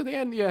haven't gotten to the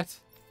end yet.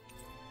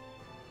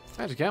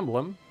 Magic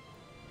Emblem.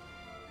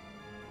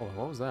 Oh,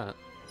 what was that?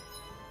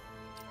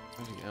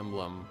 Magic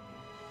Emblem.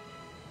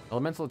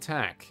 Elemental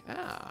Attack.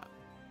 Ah,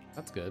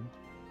 that's good.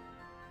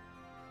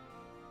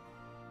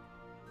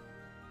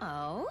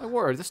 Oh? My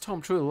word, this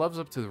tome truly lives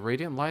up to the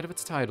radiant light of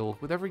its title.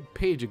 With every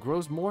page, it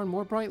grows more and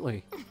more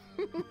brightly.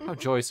 How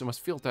joyous it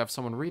must feel to have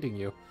someone reading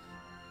you.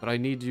 But I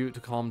need you to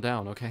calm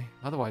down, okay?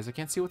 Otherwise, I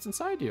can't see what's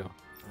inside you.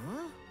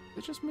 Huh? Is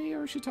it just me,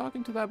 or is she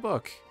talking to that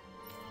book?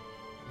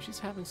 She's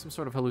having some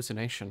sort of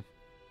hallucination.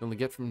 You only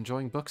get from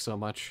enjoying books so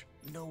much.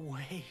 No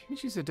way. Maybe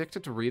she's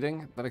addicted to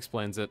reading? That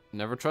explains it.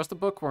 Never trust a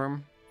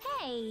bookworm.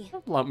 Hey.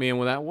 Don't lump me in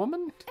with that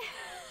woman.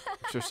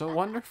 Books are so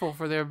wonderful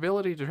for their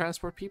ability to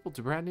transport people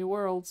to brand new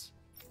worlds.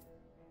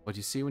 What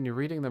you see when you're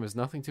reading them is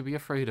nothing to be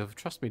afraid of.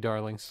 Trust me,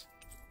 darlings.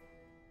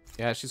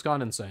 Yeah, she's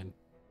gone insane.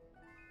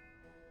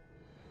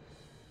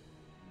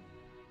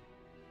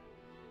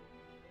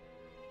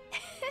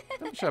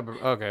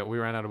 Okay, we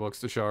ran out of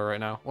books to show her right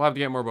now. We'll have to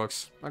get more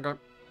books. Okay.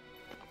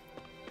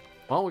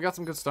 Well, we got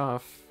some good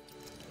stuff.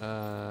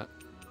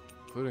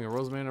 Including a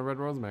Rosemary and a Red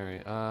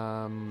Rosemary.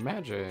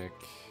 Magic.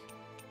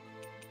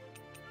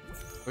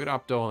 We could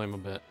outduel him a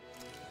bit.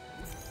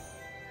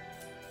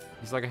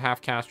 He's like a half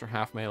caster,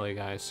 half melee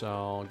guy,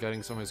 so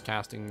getting some of his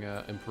casting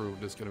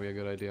improved is going to be a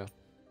good idea.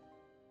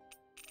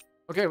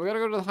 Okay, we gotta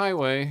go to the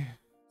highway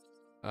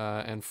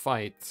and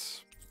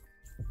fight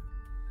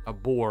a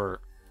boar.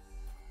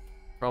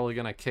 Probably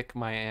gonna kick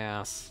my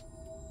ass.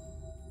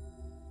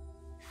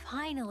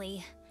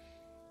 Finally.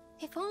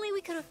 If only we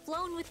could have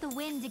flown with the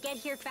wind to get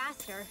here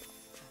faster.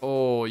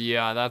 Oh,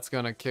 yeah, that's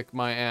gonna kick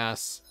my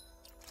ass.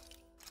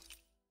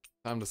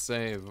 Time to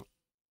save.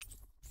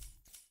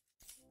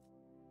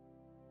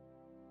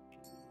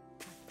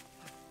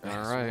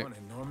 Alright. One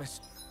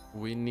enormous.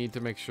 We need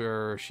to make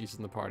sure she's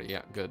in the party.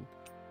 Yeah, good.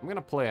 I'm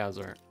gonna play as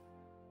her.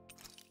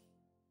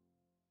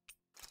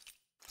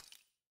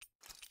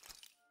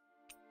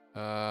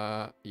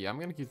 Yeah, I'm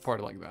gonna keep the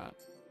party like that.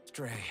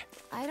 Stray.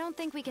 I don't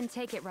think we can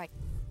take it right.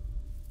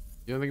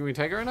 You don't think we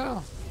can take her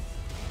now?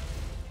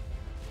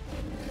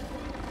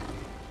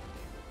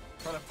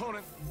 An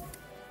opponent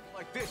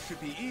like this should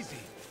be easy.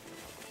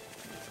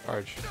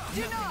 Charge.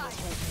 Here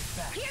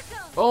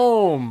comes.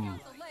 Boom!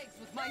 The legs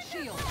with my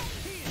shield.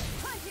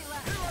 Plenty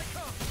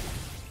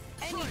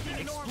left.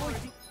 Anything normal.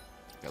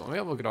 Okay, let me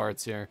have a look at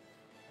arts here.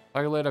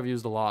 Fire Blade I've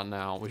used a lot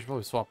now. We should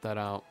probably swap that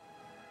out.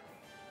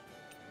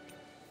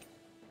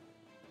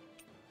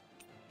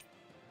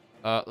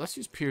 Let's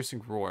use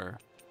Piercing Roar.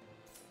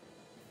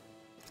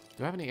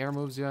 Do I have any air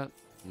moves yet?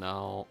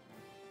 No.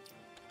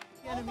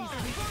 Enemies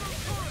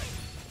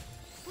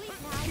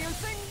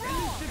Piercing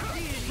roar.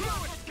 Time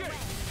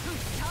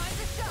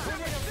to shine.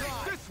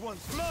 This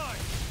one's mine.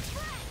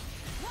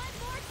 One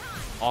more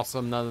time.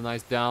 Awesome, another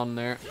nice down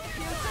there. Piercing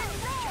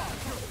roar.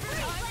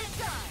 Time to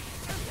shine.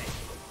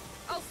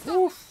 I'll stop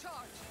Oof. this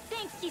charge.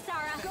 Thanks,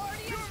 Kisara.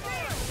 Guardian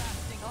Spirit.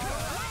 All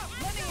right.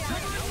 Let me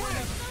out.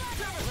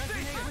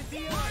 Resonate with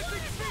the earth.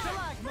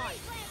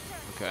 Stalagmite.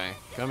 Okay,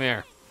 come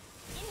here.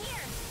 In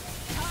here.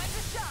 Time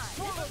to shine.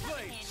 Swallow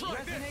blade.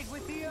 Resonate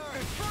with the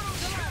earth.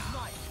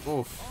 Stalagmite.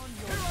 Oof.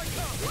 Here I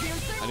come.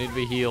 Piercing I need to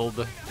be healed.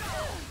 Air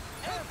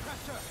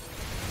pressure.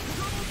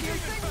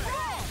 Piercing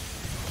roar.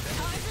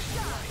 Time to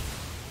shine.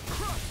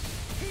 Crush.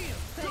 Heal.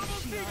 Thanks, Double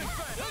Shion. demon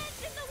fang.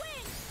 Dance in the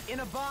wind. In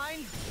a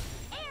bind.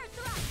 Air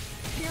thrust.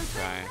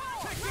 Piercing Okay.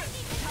 roar.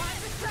 Time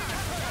to shine.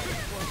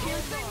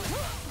 Piercing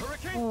roar.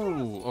 Hurricane.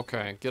 Ooh,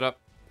 okay, get up.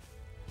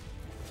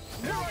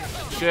 Here I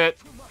come. Shit.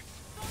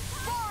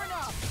 Far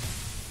enough.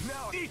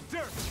 Now eat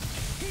dirt.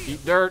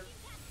 Eat dirt.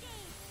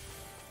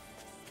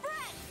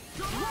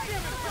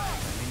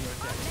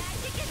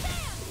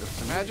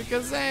 Magic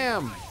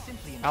Kazam. Magic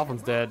Kazam.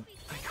 Alpin's dead.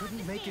 I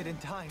couldn't make it in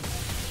time.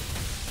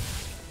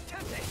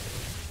 Tempting.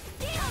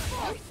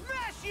 I'll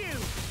Smash you.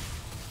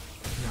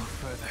 No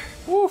further.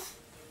 Woof.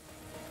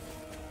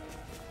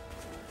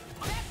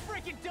 That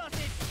freaking does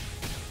it.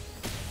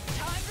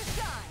 Time to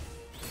shine.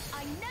 I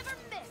never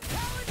miss.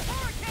 Talon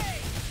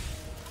hurricane.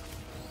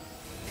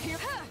 Here.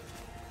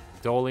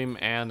 Dolim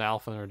and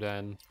Alphin are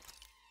dead.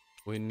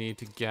 We need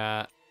to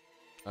get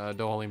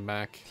Dolim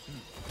back.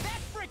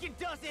 That freaking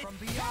does it. From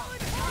beyond.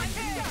 Time to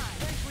shine.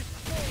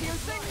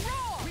 Piercing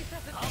roar.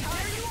 I'll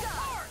tear you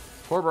apart.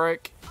 Core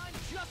break. I'm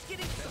just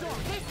getting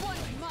started. This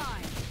one's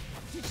mine.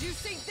 Did you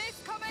see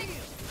this coming?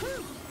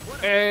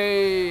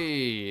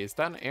 Hey, is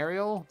that an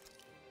aerial?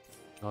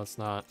 No, it's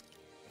not.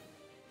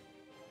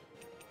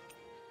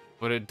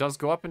 But it does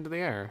go up into the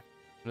air.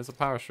 It is a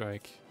power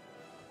strike.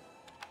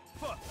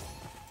 Fuck.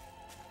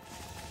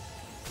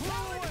 Blow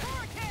away.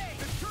 Hurricane.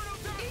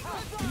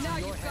 Inferno Now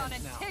you've gone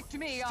and ticked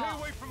me Stay off.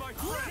 away from my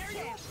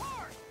friend.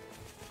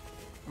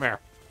 Come here.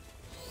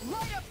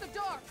 Light up the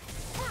dark.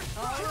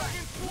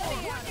 Dragon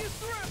Swarm. Run you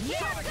through. Yeah,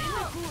 Sonic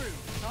now. Nuclear.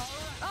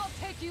 I'll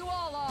take you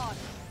all on.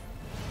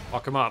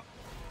 Fuck him up.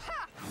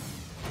 Ha!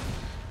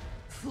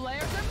 Flare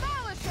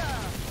Demolisher.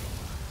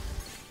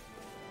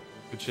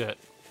 Good shit.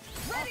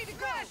 Ready to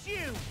Smash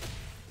you.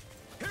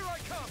 Here I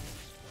come.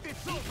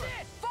 It's Eat over.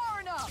 this.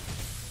 Far enough.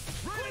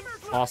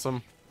 Glimmer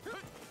Awesome.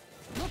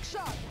 Look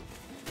sharp.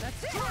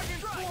 That's it. Dragon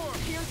Swarm.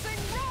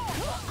 Piercing roar.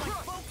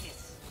 My focus.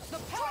 The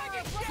power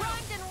of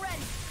Primed and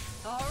ready.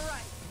 All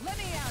right. Let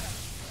me at him.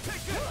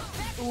 Take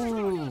this.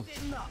 Ooh.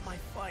 Not my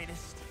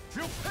finest.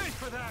 You'll pay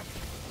for that.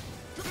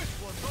 This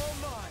one's all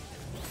mine.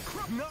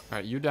 No.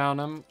 Alright, you down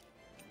him.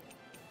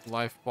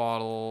 Life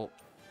bottle.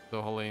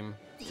 Dolim.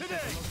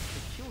 Today.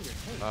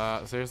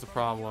 So here's the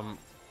problem.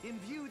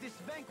 Imbue this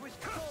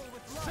vanquished soul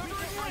with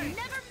love. I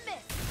never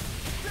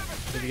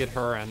miss. Need to get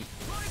her in.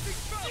 Rising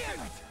Falcon.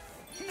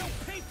 No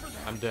pay for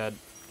that. I'm dead.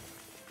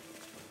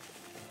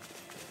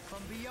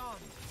 From beyond.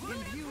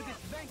 Imbue this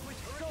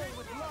vanquished soul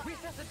with love.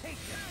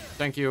 Resuscitation.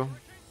 Thank you.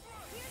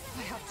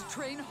 I have to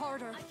train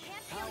harder. I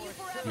can't heal you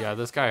forever. Yeah,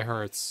 this guy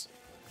hurts.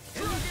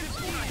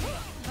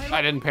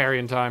 I didn't parry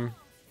in time.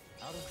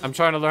 I'm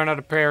trying to learn how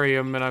to parry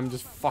him and I'm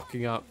just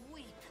fucking up.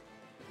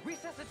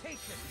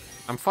 Resuscitation.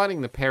 I'm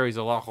finding the parries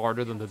a lot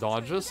harder than the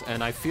dodges,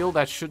 and I feel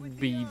that should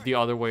be the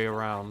other way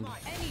around.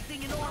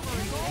 Anything in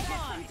armor is all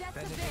mine.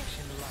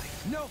 Benediction light.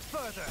 No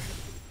further.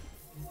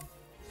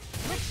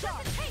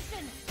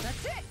 Resuscitation.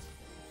 That's it.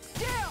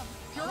 Down.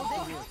 You're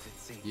all.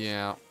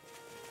 Yeah.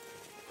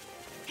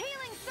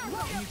 Healing circle.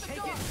 Can you take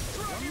it?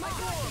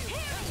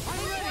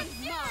 Healing.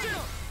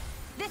 Mine.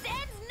 This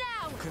ends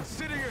now.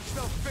 Consider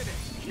yourself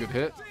finished. Good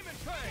hit. Demon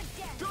Fang.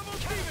 Double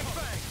Demon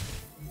Fang.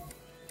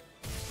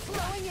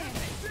 Flowing in.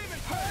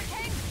 Demon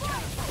Hurricane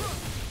Blast.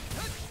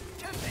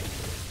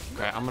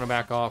 Okay, I'm gonna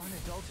back off.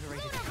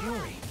 Unadulterated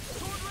fury.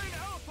 Sword Rain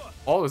Alpha.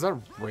 Oh, is that a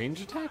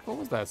range attack? What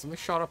was that? Something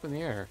shot up in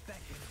the air.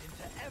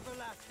 Into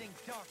everlasting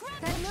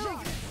That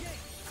move.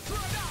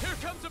 Here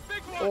comes a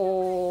big one.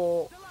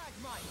 Oh.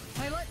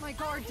 I let my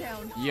guard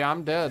down. Yeah,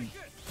 I'm dead.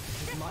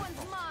 This one's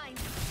mine.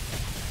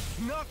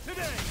 Not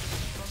today.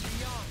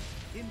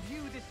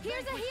 Imbue this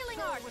Here's a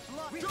healing art.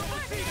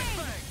 Reverse aim.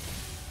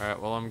 Alright,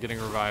 well, I'm getting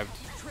revived.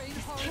 Train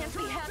hard. Can't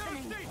be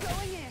happening.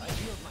 Going in.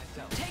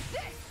 Take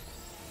this.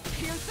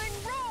 Piercing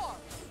roar.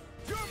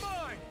 You're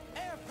mine.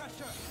 Air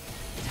pressure.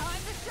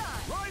 Time to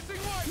shine.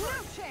 Rising No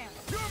wyvern. chance.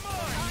 You're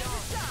mine. Time to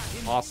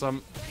shine. Awesome.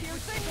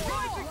 Piercing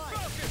roar.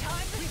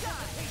 Time to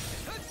shine.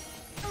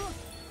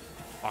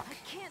 Fuck.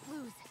 Can't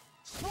lose.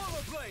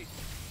 Swallow blade.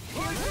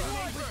 Piercing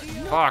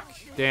wyvern. Fuck.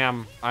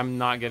 Damn, I'm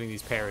not getting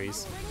these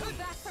parries. Bring you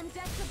back from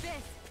death's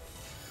abyss.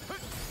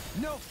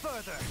 No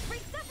further.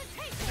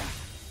 Resuscitation.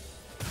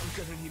 I'm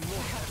gonna need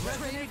more.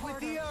 Resonate with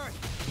the earth.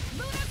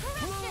 Lunar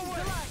correction.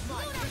 Lunar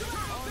blast.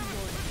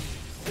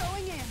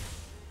 Going in.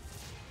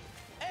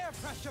 Air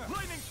pressure.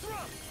 Lightning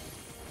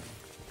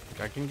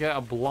thrust. I can get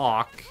a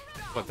block,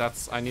 but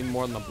I need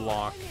more than a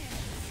block.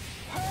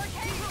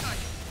 Hurricane.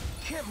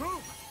 Can't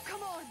move.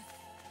 Come on.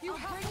 You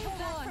have to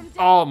hold on.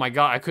 Oh my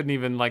god, I couldn't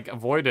even, like,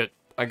 avoid it.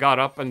 I got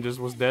up and just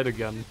was dead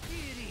again.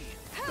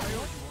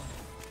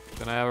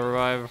 Can I have a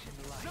revive?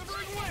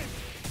 Severing wind.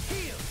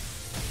 Heal.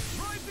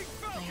 Rising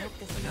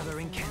falcon. Another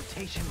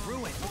incantation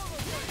ruined.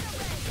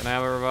 Can I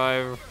have a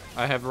revive?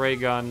 I have ray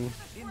gun.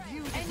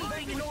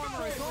 Anything in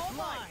armor is all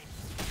mine.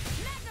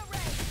 Mega ray.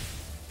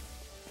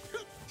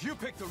 You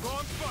picked the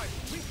wrong fight.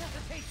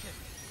 Resuscitation.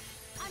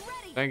 I'm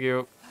ready. Thank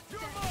you. You're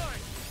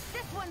mine.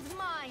 This one's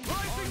mine.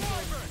 Rising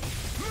wyvern.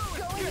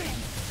 Going in.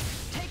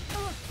 Take the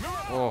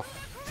Oh.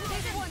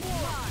 This one's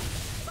mine.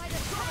 By the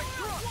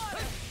power of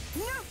water.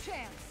 No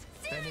chance.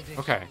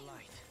 Okay.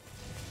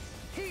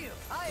 Heal.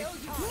 I owe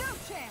you. No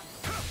chance.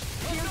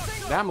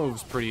 Piercing. That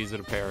move's pretty easy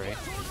to parry.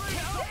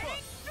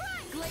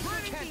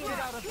 Glacier can't get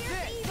out of this.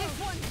 This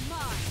one's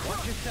mine.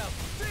 Watch yourself.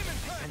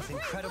 Sense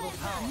incredible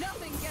power.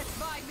 Nothing gets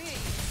by me.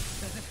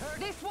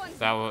 This one's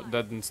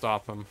That didn't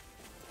stop him.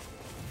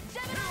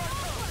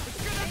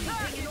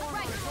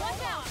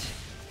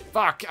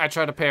 Fuck! I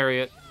tried to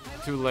parry it.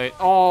 Too late.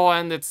 Oh,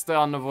 and it's the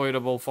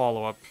unavoidable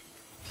follow-up.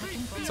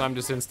 So I'm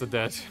just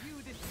insta-dead.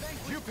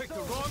 You picked the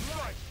wrong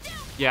fight.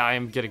 Yeah, I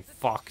am getting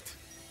fucked.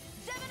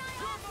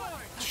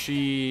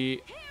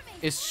 She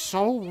is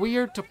so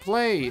weird to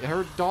play.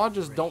 Her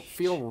dodges don't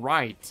feel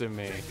right to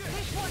me.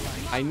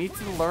 I need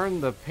to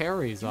learn the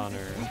parries on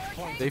her.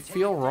 They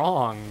feel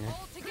wrong.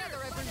 all together,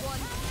 everyone.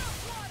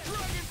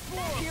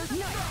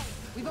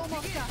 We've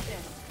almost got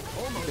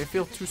this. They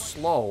feel too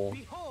slow.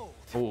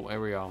 Oh,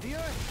 there we go. The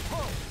earth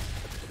pulse.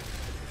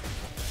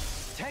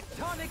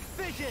 Tectonic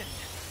fission.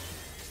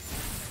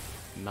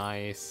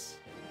 Nice.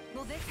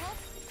 Will this help?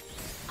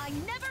 I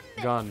never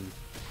miss. Gun.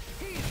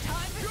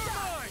 Time to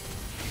shine.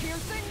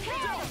 Piercing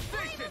hail.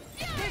 Devastation.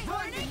 This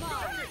one's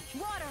mine.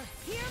 Water.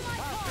 Hear my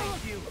I'll call.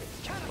 face you.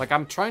 Like,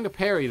 I'm trying to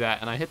parry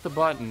that, and I hit the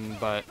button,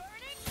 but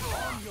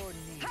On your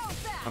knees.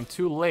 How's that? I'm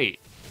too late.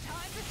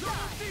 Time to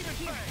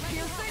shine.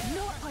 Piercing.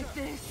 Not like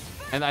this.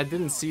 And I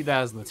didn't see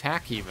that as an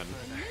attack, even.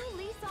 New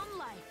lease on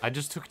life. I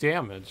just took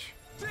damage.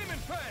 Demon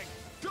fang.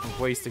 I'm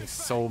wasting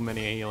so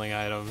many healing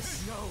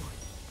items. No.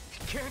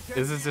 Can't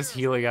This is just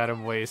healing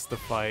item waste to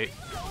fight.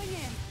 Going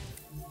in.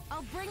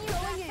 I'll bring you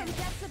back from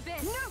death's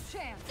abyss. No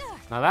chance.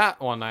 Now that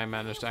one I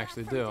managed to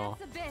actually do.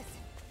 Death's abyss.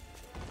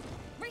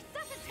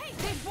 Resuscitate.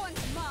 This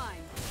one's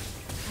mine.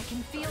 I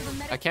can feel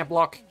the I can't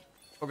block.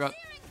 Oh god.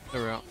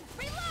 There we go.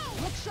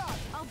 Reload. Look sharp.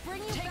 I'll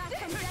bring you back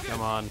from death's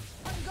Come on.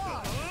 On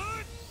guard.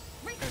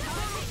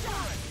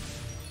 Resuscitation.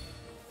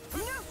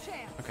 No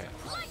chance. Okay.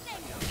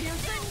 Lightning.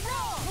 Piercing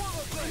roar.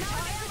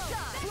 Time to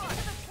shine.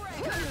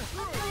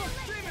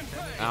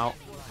 Ow.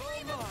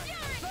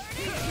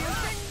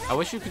 I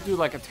wish you could do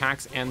like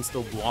attacks and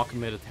still block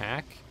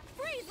mid-attack.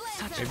 Freeze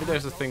laser. Maybe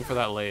there's a thing for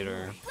that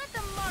later. Let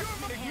the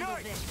marksman handle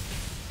this.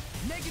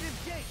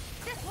 Negative gate.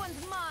 This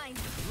one's mine.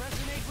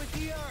 Resonate with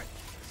the earth.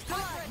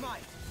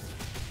 Stalagmite.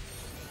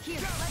 Here,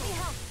 let me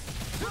help.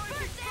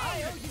 First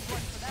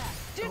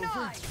aid.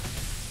 Denied.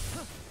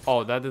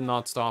 Oh, that did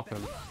not stop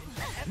him.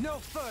 No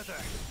further.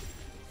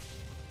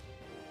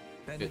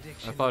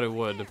 I thought it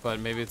would, but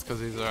maybe it's because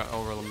he's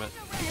over limit.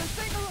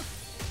 Piercing.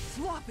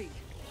 Sloppy.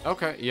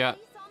 Okay, yeah.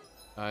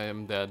 I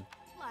am dead.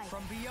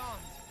 From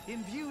beyond.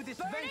 Imbue this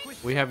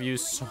vanquished. We have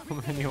used so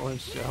many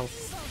orange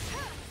shells.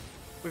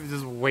 We're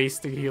just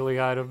wasting healing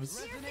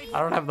items.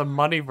 I don't have the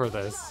money for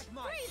this. Freeze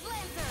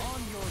laser.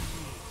 On your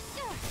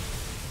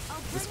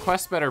knees. This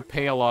quest better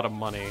pay a lot of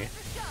money.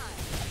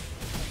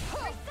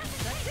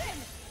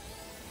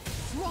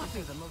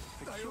 Sloppy. The most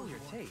peculiar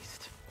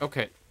taste.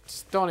 Okay,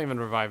 just don't even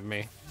revive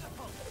me.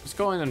 Just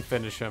go in and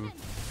finish him.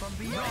 From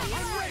beyond.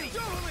 I'm ready.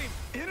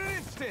 In an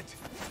instant.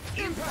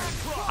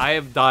 Impact drop. I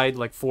have died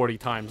like 40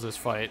 times this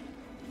fight.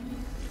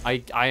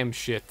 I am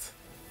shit.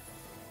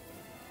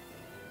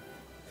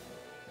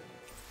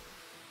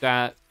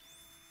 That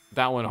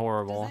went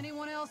horrible. Does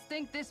anyone else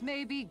think this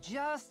may be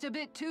just a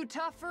bit too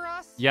tough for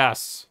us?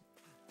 Yes.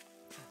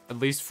 At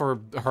least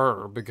for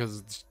her,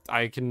 because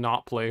I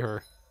cannot play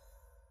her.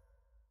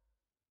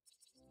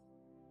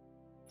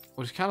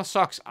 Which kind of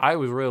sucks. I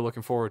was really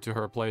looking forward to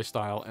her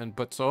playstyle,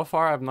 but so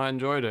far I've not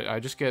enjoyed it. I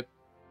just get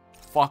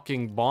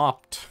fucking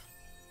bopped.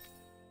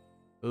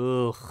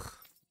 Ugh.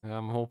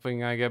 I'm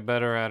hoping I get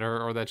better at her,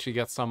 or that she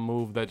gets some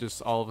move that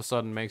just all of a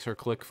sudden makes her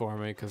click for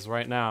me, because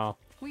right now...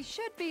 We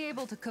should be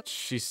able to cook.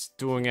 She's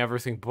doing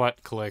everything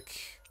but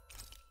click.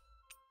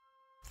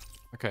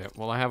 Okay,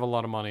 well I have a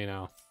lot of money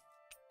now.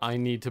 I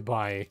need to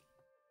buy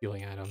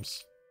healing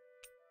items.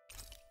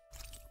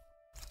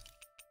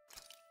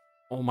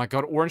 Oh my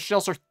god, orange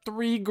shells are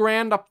 3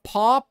 grand a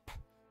pop?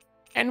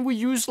 And we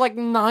used like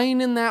 9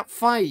 in that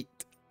fight.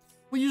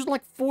 We used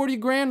like 40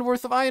 grand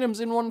worth of items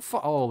in one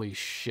fight. Holy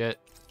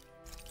shit.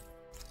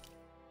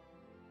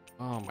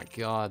 Oh my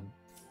god.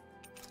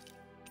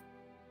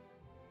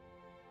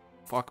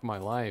 Fuck my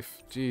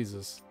life.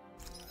 Jesus.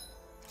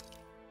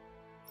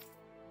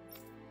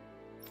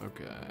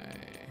 Okay.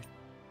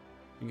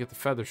 You can get the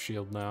feather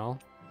shield now.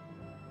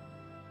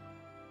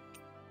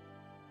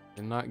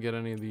 Did not get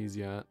any of these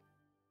yet.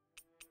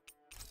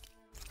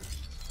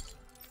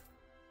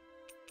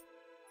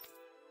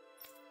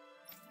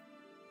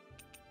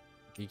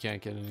 You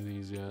can't get any of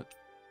these yet.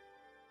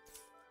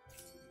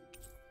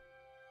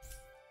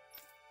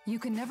 You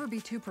can never be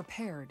too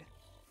prepared.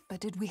 But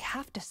did we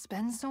have to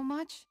spend so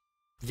much?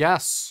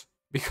 Yes,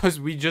 because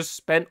we just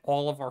spent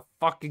all of our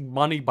fucking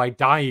money by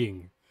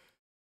dying.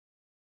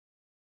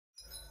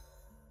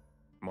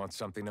 Want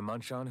something to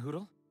munch on,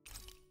 Hoodle?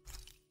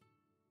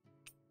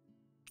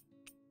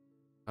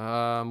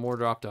 More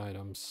dropped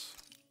items.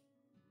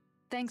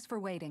 Thanks for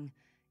waiting.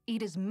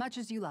 Eat as much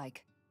as you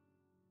like.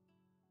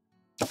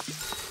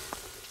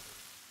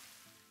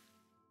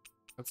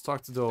 Let's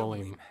talk to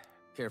Dolim.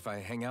 Care if I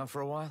hang out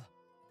for a while?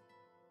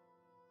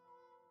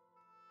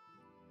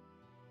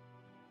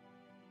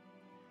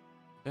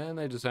 And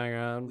they just hang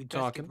around We'd best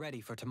talking. get ready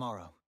for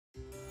tomorrow.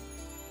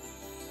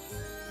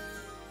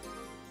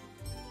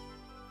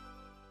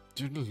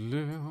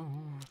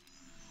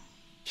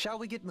 Shall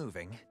we get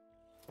moving?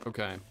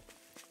 Okay.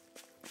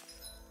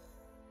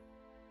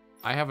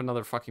 I have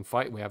another fucking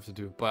fight we have to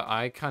do, but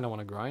I kind of want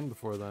to grind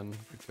before then,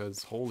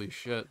 because holy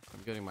shit, I'm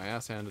getting my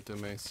ass handed to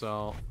me,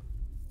 so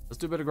let's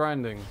do a bit of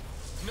grinding.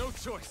 No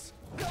choice.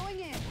 Going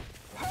in.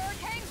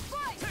 Hurricane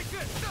strike. Take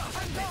this.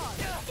 I'm gone.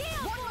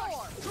 One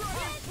more.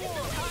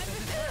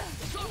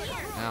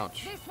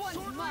 Ouch. This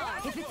one's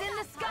mine. If it's in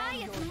the sky,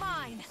 it's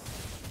mine.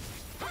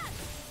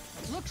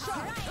 Look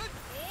sharp.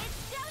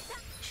 It's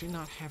showtime. Does she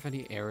not have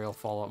any aerial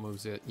follow-up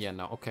moves yet? Yeah,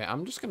 no. Okay,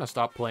 I'm just gonna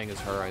stop playing as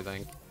her, I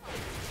think.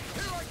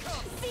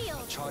 Feel.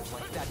 A charge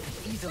like that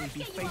could easily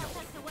be fatal.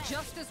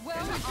 Just as well,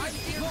 I'm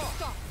here to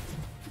stop.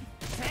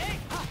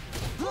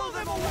 Blow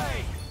them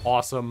away!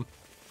 Awesome.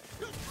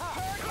 You're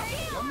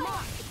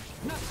mine!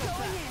 Not so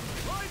fast!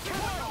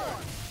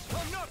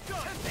 I'm not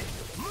done! This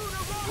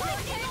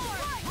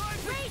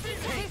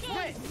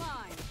one's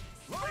mine.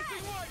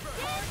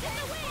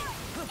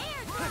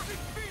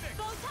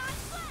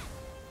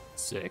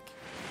 Sick.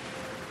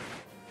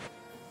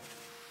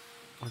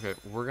 Okay,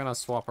 we're gonna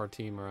swap our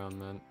team around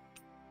then.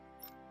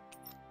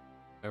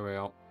 There we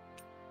go.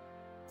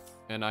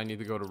 And I need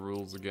to go to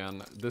rules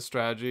again. This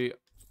strategy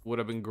would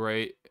have been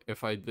great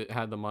if I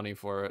had the money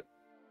for it.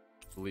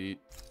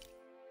 Delete.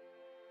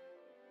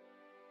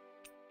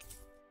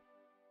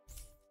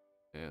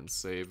 And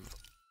save.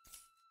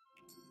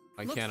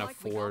 I can't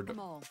afford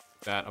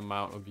that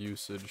amount of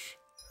usage.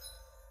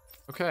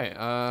 Okay,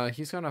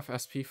 he's got enough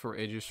SP for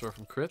Aegis Sword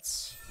from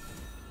crits.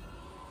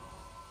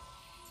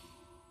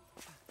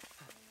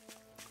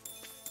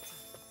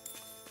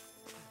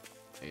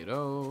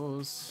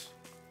 Potatoes.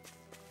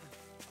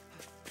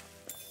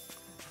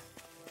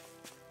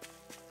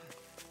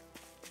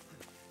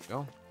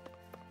 Go.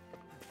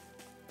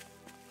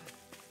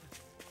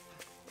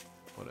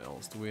 What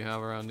else do we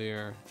have around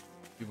here?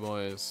 You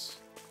boys.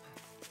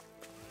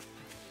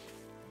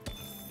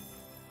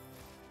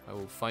 I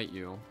will fight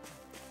you.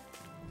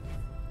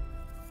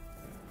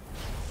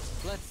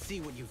 Let's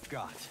see what you've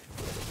got.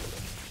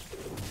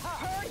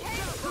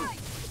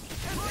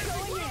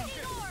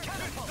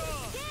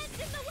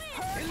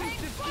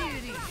 Elusive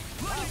deity!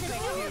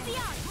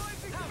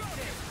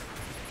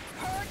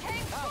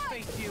 I'll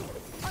face you!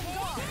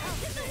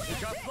 You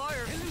got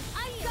fire. I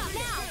got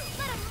now.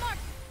 Let him mark.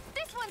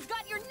 This one's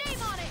got your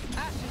name on it.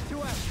 Ashes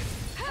to ashes!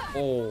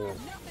 Oh,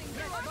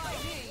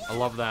 I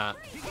love that.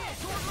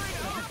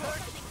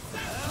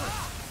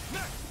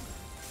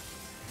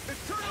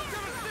 Eternal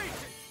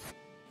devastation!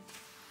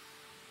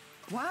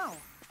 Wow.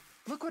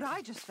 Look what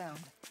I just found.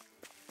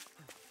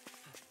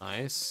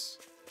 Nice.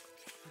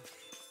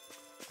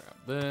 Grab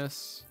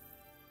this.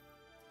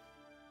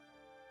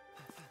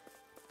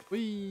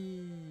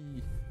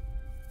 Whee!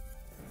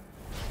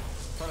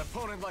 An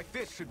opponent like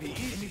this should be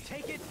Can easy. you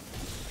take it?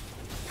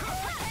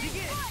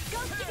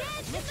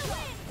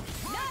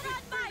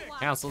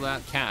 Cancel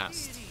that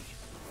cast.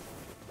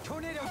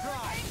 Tornado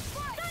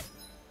drive!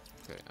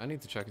 Okay, I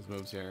need to check his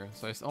moves here.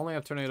 So I only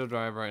have Tornado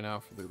Drive right now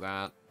for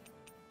that.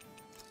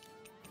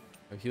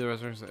 Healer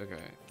Resurrection.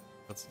 Okay,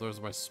 those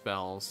are my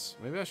spells.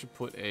 Maybe I should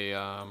put a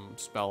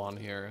spell on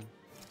here.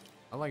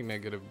 I like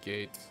Negative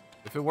Gate.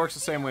 If it works the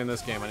same way in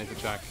this game, I need to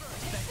check.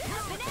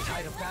 The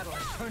tide of battle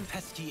has turned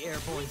pesky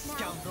airborne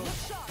scoundrels.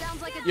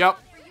 Sounds like a Yep. job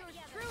for yours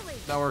truly.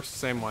 That works the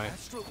same way.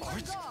 Astral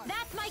Arts?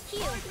 That's my cue.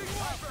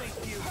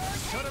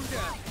 Shut him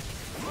down.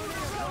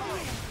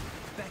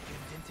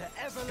 Beckoned into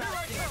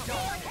everlasting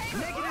darkness.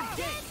 Negative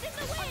gate. Dance in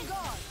the wind.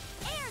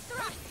 Air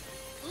thrust.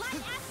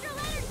 Light astral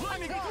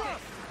energy.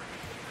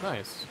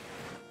 Nice.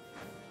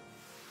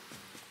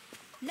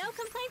 No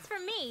complaints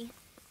from me.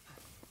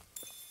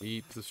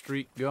 Keep the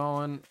streak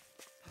going.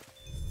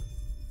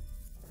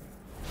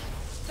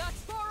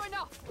 That's far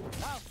enough.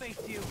 I'll face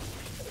you.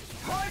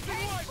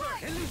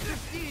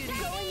 Elusive deity.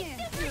 Going in.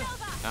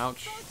 Supernova.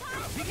 Ouch.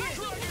 Begin.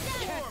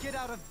 Can't get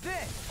out of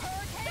this.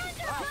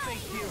 I'll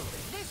face you.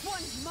 This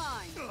one's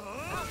mine.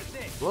 How's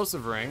this?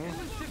 Explosive ring.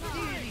 Elusive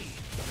deity.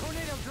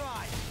 Tornado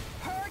drive.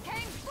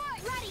 Hurricane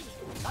strike. Ready.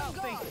 I'll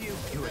face you.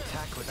 You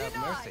attack without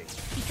mercy.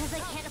 Because I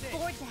can't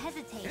afford to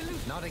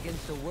hesitate. Not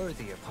against a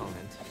worthy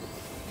opponent.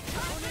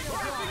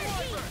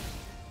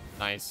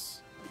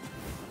 Nice.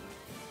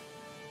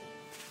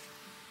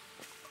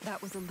 That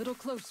was a little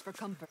close for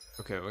comfort.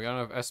 Okay, we got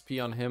enough SP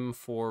on him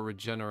for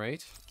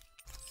regenerate.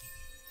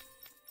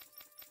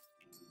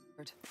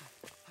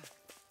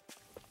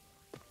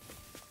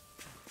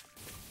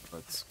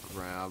 Let's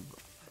grab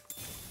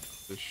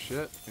this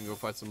shit and go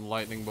fight some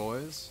lightning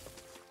boys.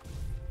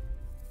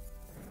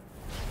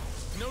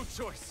 No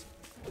choice.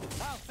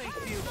 I'll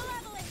face you.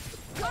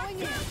 Going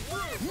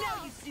in.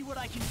 Now you see what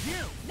I can do.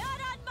 Not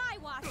on my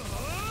watch.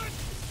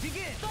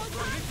 Begin.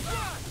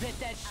 Bet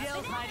that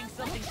shell's hiding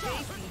something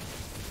tasty.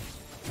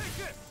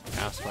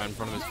 Cast right in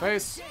front of his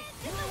face.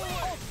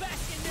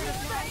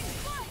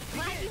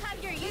 Glad you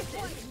have your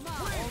uses.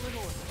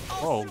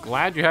 Oh,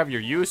 glad you have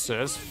your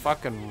uses.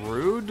 Fucking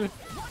rude.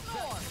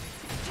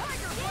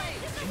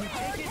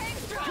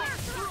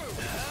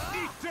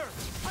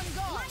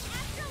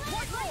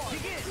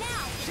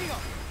 Now.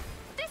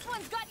 This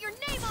one's got your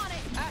name on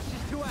it.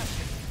 Ashes to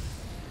ashes.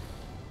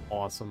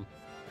 Awesome.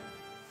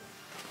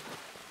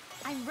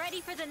 I'm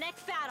ready for the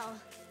next battle.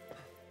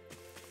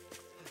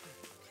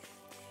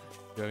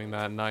 Getting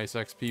that nice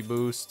XP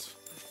boost.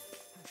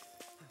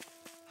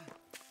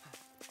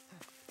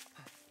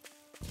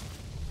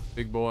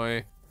 Big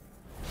boy.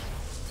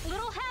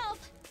 Little help.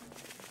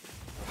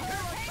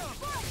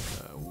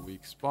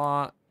 Weak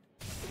spot.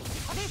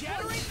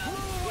 Shattering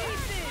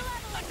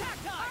attack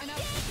time.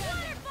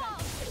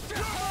 You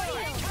have to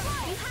aim for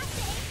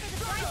the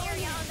front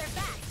area on their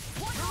back.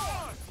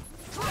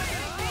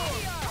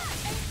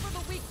 Aim for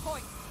the weak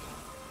point.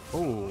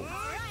 Oh,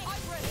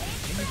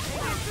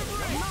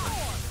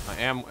 I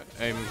am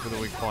aiming for the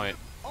weak point.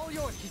 All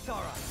yours,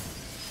 Kisara.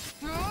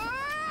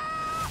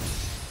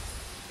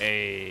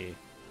 Hey.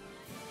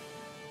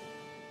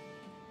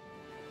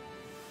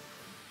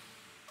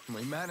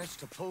 We managed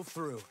to pull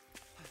through.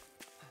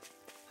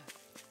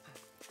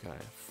 Okay,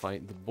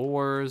 fight the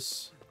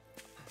boars.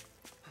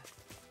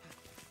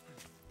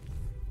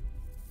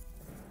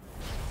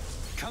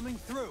 Coming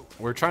through.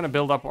 We're trying to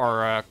build up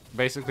our,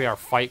 basically our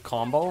fight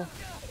combo.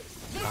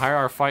 The higher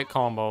our fight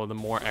combo, the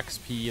more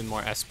XP and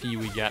more SP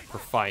we get per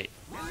fight.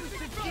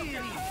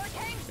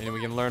 And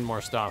we can learn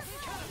more stuff.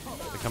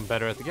 Become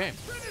better at the game.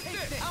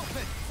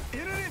 Outfit.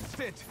 In an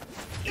instant.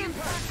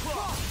 Impact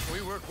cross.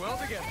 We work well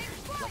together.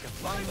 Like a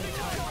finely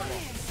timed ball.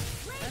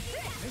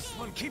 This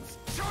one keeps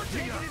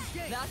charging us.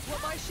 That's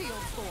what my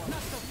shield's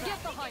for.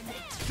 Get behind me.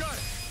 Got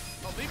it.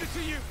 I'll leave it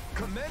to you.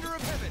 Commander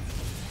of Heaven.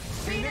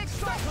 Phoenix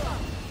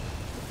Cyclone.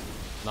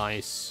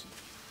 Nice.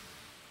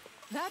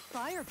 That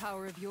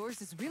firepower of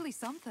yours is really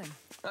something.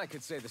 I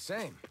could say the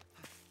same.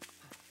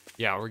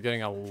 Yeah, we're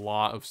getting a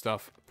lot of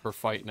stuff per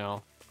fight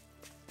now.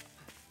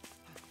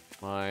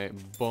 My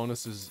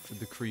bonus is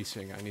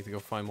decreasing. I need to go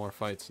find more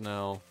fights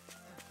now.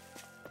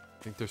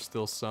 I think there's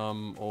still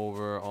some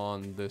over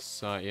on this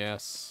side.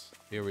 Yes,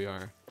 here we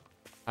are.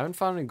 I haven't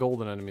found any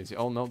golden enemies.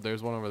 Oh, no,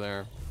 there's one over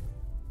there.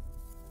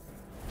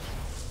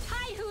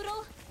 Hi,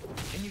 Hoodle.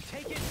 Can you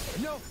take it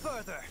no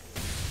further?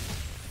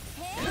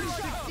 Hey,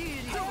 Elusive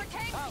deity.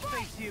 I'll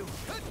face you.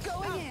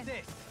 Going How's in.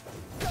 this?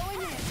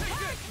 Going in.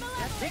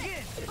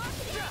 Begin.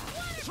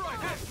 Try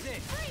this.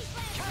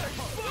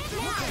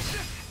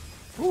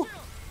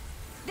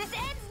 This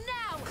ends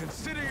now.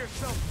 Consider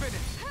yourself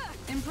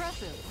finished.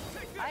 Impressive.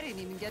 I didn't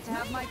even get to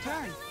have my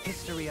turn.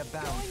 History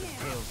abounds with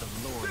tales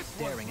of lords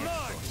daring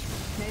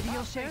exploits. Maybe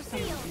you'll share some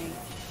with me.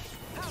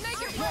 Make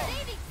your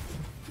baby.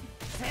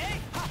 Hey!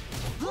 Ha!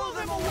 Blow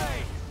them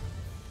away!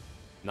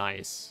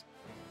 Nice.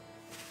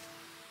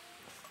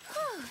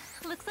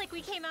 Looks like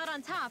we came out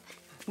on top.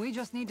 We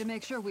just need to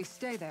make sure we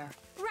stay there.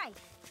 Right.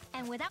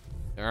 And without...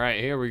 All right,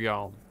 here we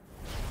go.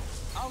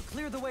 I'll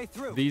clear the way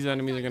through. These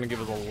enemies are going to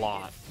give us a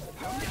lot.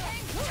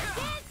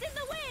 Dance in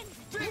the wind.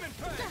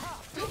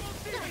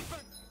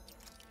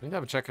 I need to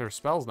have a check her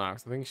spells now.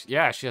 'Cause I think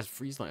yeah, she has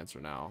Freeze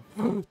Lancer now.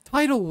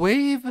 Tidal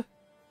Wave?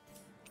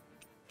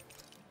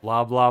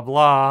 Blah, blah,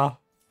 blah.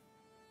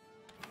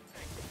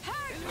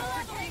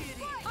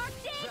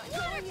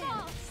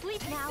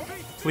 Sleep now.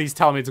 Please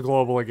tell me it's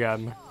global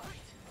again.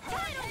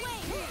 Tidal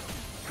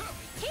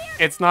wave. Here.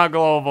 It's not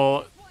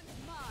global.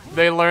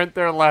 They learned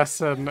their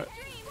lesson.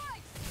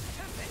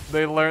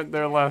 They learned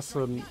their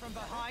lesson. From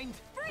behind.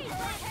 Freeze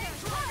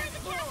blaster. Cover the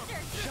caster.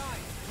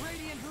 Shine.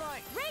 Radiant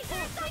light.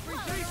 Razor cyclone.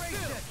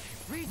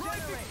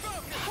 Regenerate.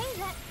 Hey,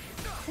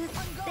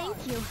 thank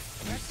you.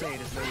 You say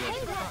it as though you're Hey,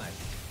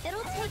 surprised.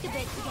 It'll take a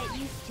bit to get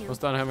used to. Was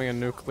done having a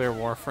nuclear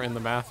warfare in the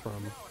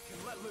bathroom.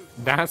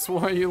 That's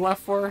what you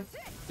left for?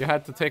 You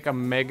had to take a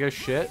mega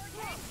shit?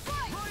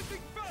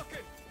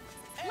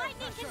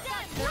 Lightning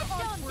condemned.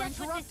 Woodstone just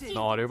with this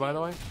No audio, by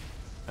the way?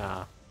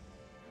 Ah.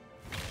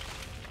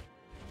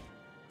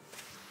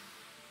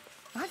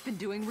 I've been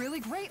doing really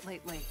great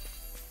lately.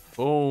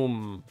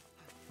 Boom.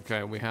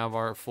 Okay, we have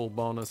our full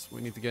bonus.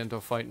 We need to get into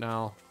a fight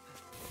now.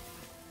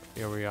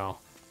 Here we go.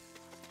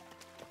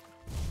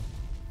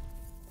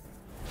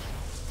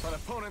 An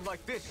opponent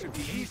like this should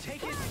be easy.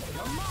 Take it.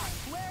 Come on,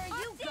 where are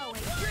you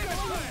going?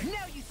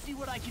 Now you see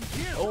what I can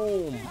do.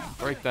 Boom.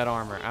 Break that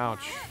armor.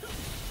 Ouch.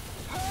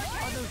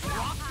 Are those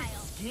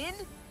rocks skin?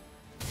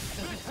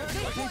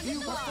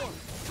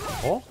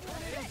 Oh?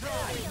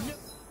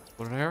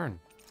 What did I earn?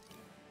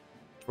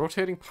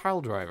 Rotating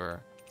pile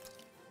driver.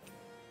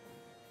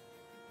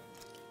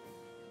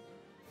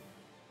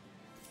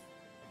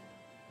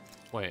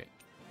 Wait.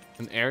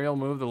 An aerial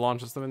move that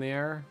launches them in the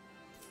air?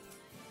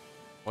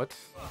 What?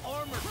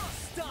 Armor,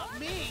 stop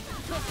me!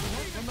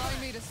 Remind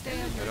me to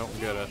stand. I don't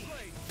get it.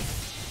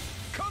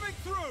 Coming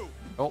through!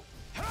 Oh.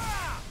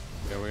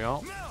 There we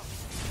go.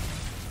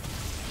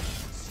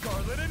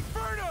 Scarlet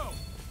Inferno!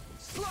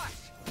 Slash!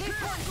 This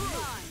one's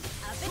mine.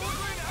 Up and in.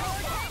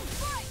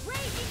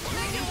 Raging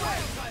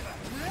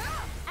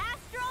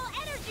Astral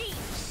energy.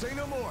 Say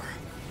no more.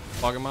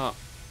 Plug him up.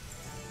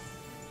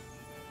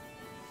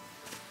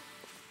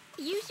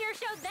 You sure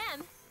showed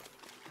them.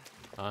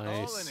 All in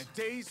a Nice.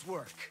 day's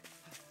work.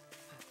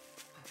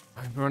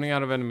 I'm running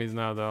out of enemies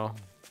now, though.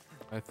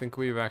 I think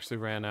we've actually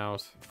ran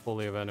out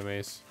fully of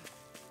enemies.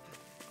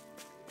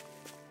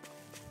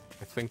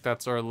 I think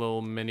that's our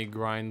little mini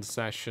grind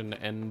session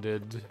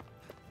ended.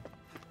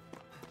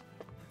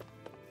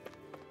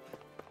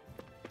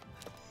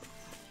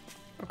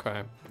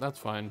 Okay, that's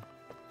fine.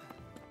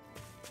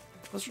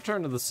 Let's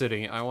return to the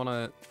city. I want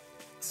to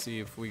see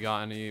if we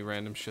got any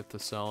random shit to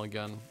sell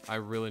again. I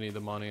really need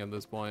the money at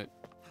this point.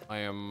 I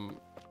am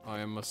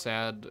a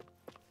sad,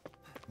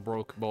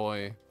 broke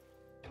boy.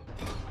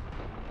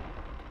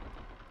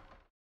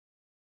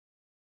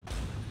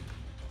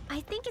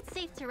 I think it's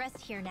safe to rest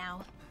here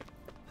now.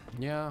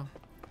 Yeah.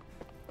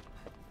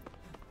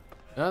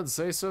 I'd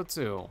say so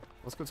too.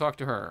 Let's go talk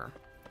to her.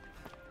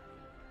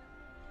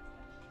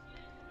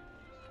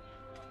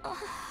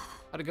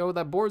 How'd it go with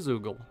that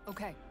Borzoogle?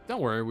 Okay.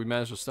 Don't worry, we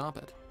managed to stop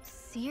it.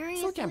 Seriously?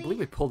 Still can't believe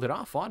we pulled it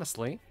off,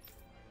 honestly.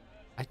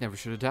 I never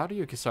should have doubted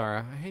you,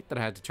 Kisara. I hate that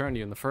I had to turn to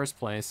you in the first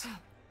place.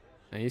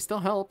 And you still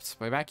helped.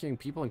 By vacuuming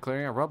people and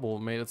clearing out rubble,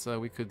 made it so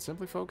we could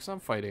simply focus on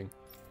fighting.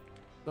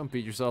 Don't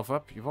beat yourself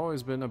up. You've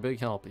always been a big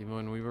help, even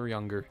when we were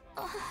younger.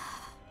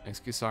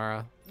 Thanks,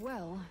 Kisara.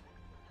 Well,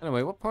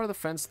 Anyway, what part of the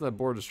fence did the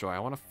board destroy? I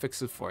want to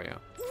fix it for you.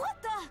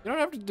 What the? You don't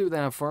have to do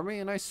that for me,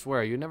 and I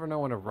swear, you never know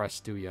when to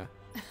rest, do ya?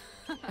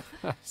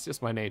 It's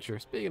just my nature.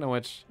 Speaking of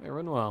which, I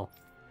run well.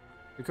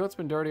 Your coat's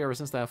been dirty ever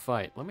since that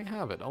fight. Let me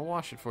have it. I'll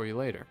wash it for you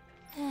later.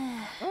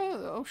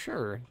 Oh,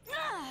 sure.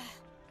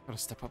 Gotta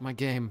step up my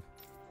game.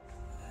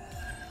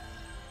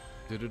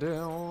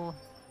 Do-do-do.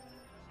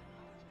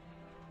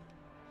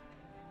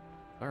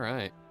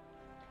 Alright.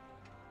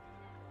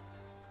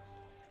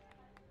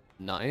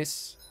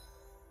 Nice.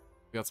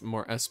 We got some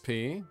more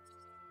SP.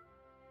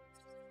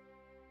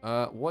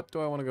 What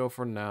do I want to go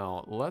for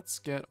now? Let's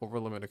get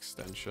Overlimit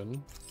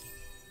Extension.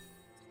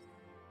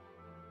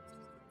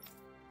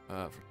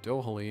 For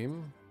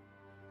Dohalim,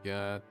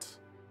 get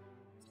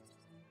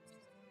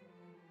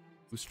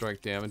Boost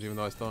Strike damage, even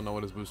though I still don't know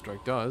what his Boost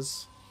Strike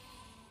does.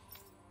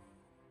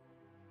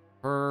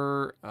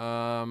 For,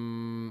 yeah,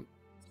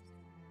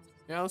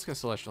 let's get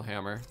Celestial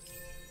Hammer.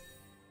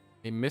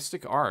 A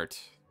Mystic Art.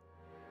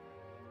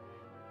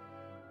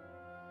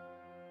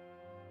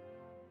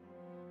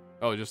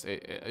 Oh, just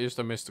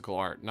a mystical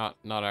art, not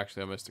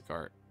actually a mystic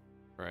art,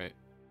 right?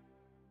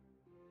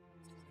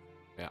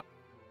 Yeah.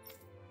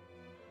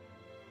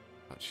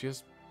 But she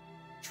has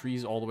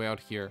trees all the way out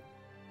here.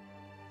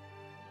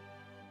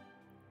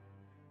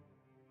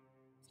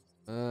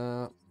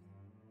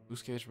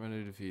 Boost gauge for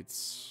many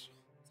defeats.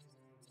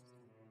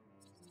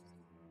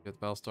 Get the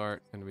battle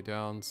start, enemy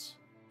downs.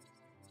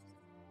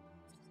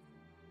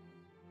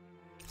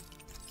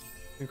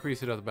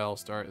 Increase it at the battle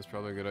start is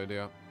probably a good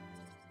idea.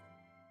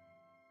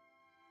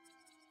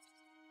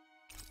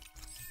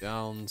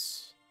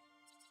 Downs.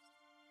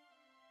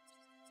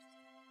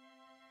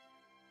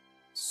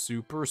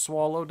 Super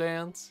Swallow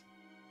Dance?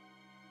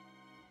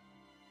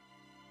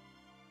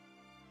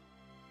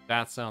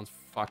 That sounds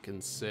fucking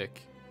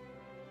sick.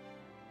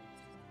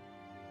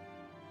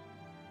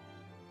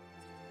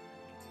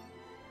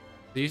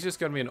 He's just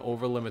gonna be an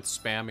overlimit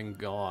spamming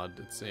god,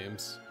 it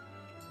seems.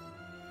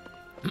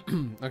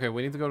 Okay,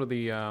 we need to go to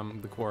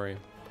the quarry.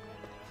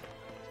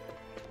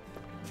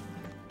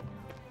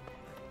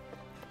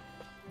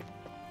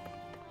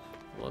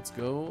 let's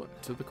go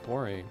to the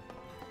quarry.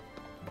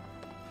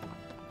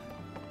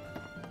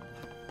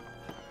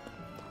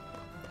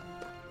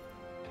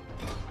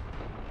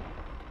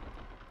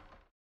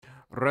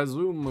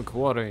 Resume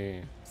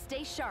quarry.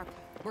 Stay sharp.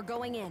 We're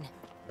going in.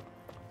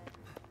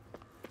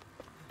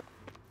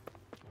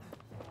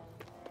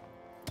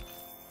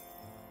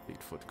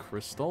 8-foot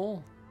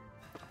crystal.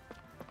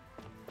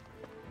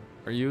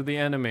 Are you the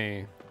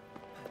enemy?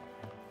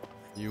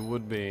 You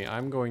would be.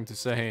 I'm going to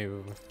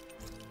save.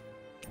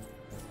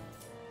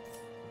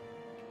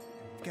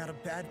 Got a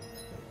bad...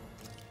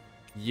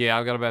 Yeah,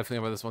 I've got a bad feeling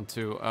about this one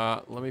too.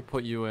 Let me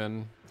put you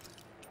in.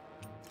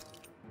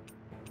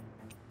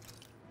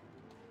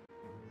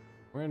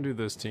 We're gonna do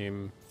this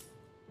team.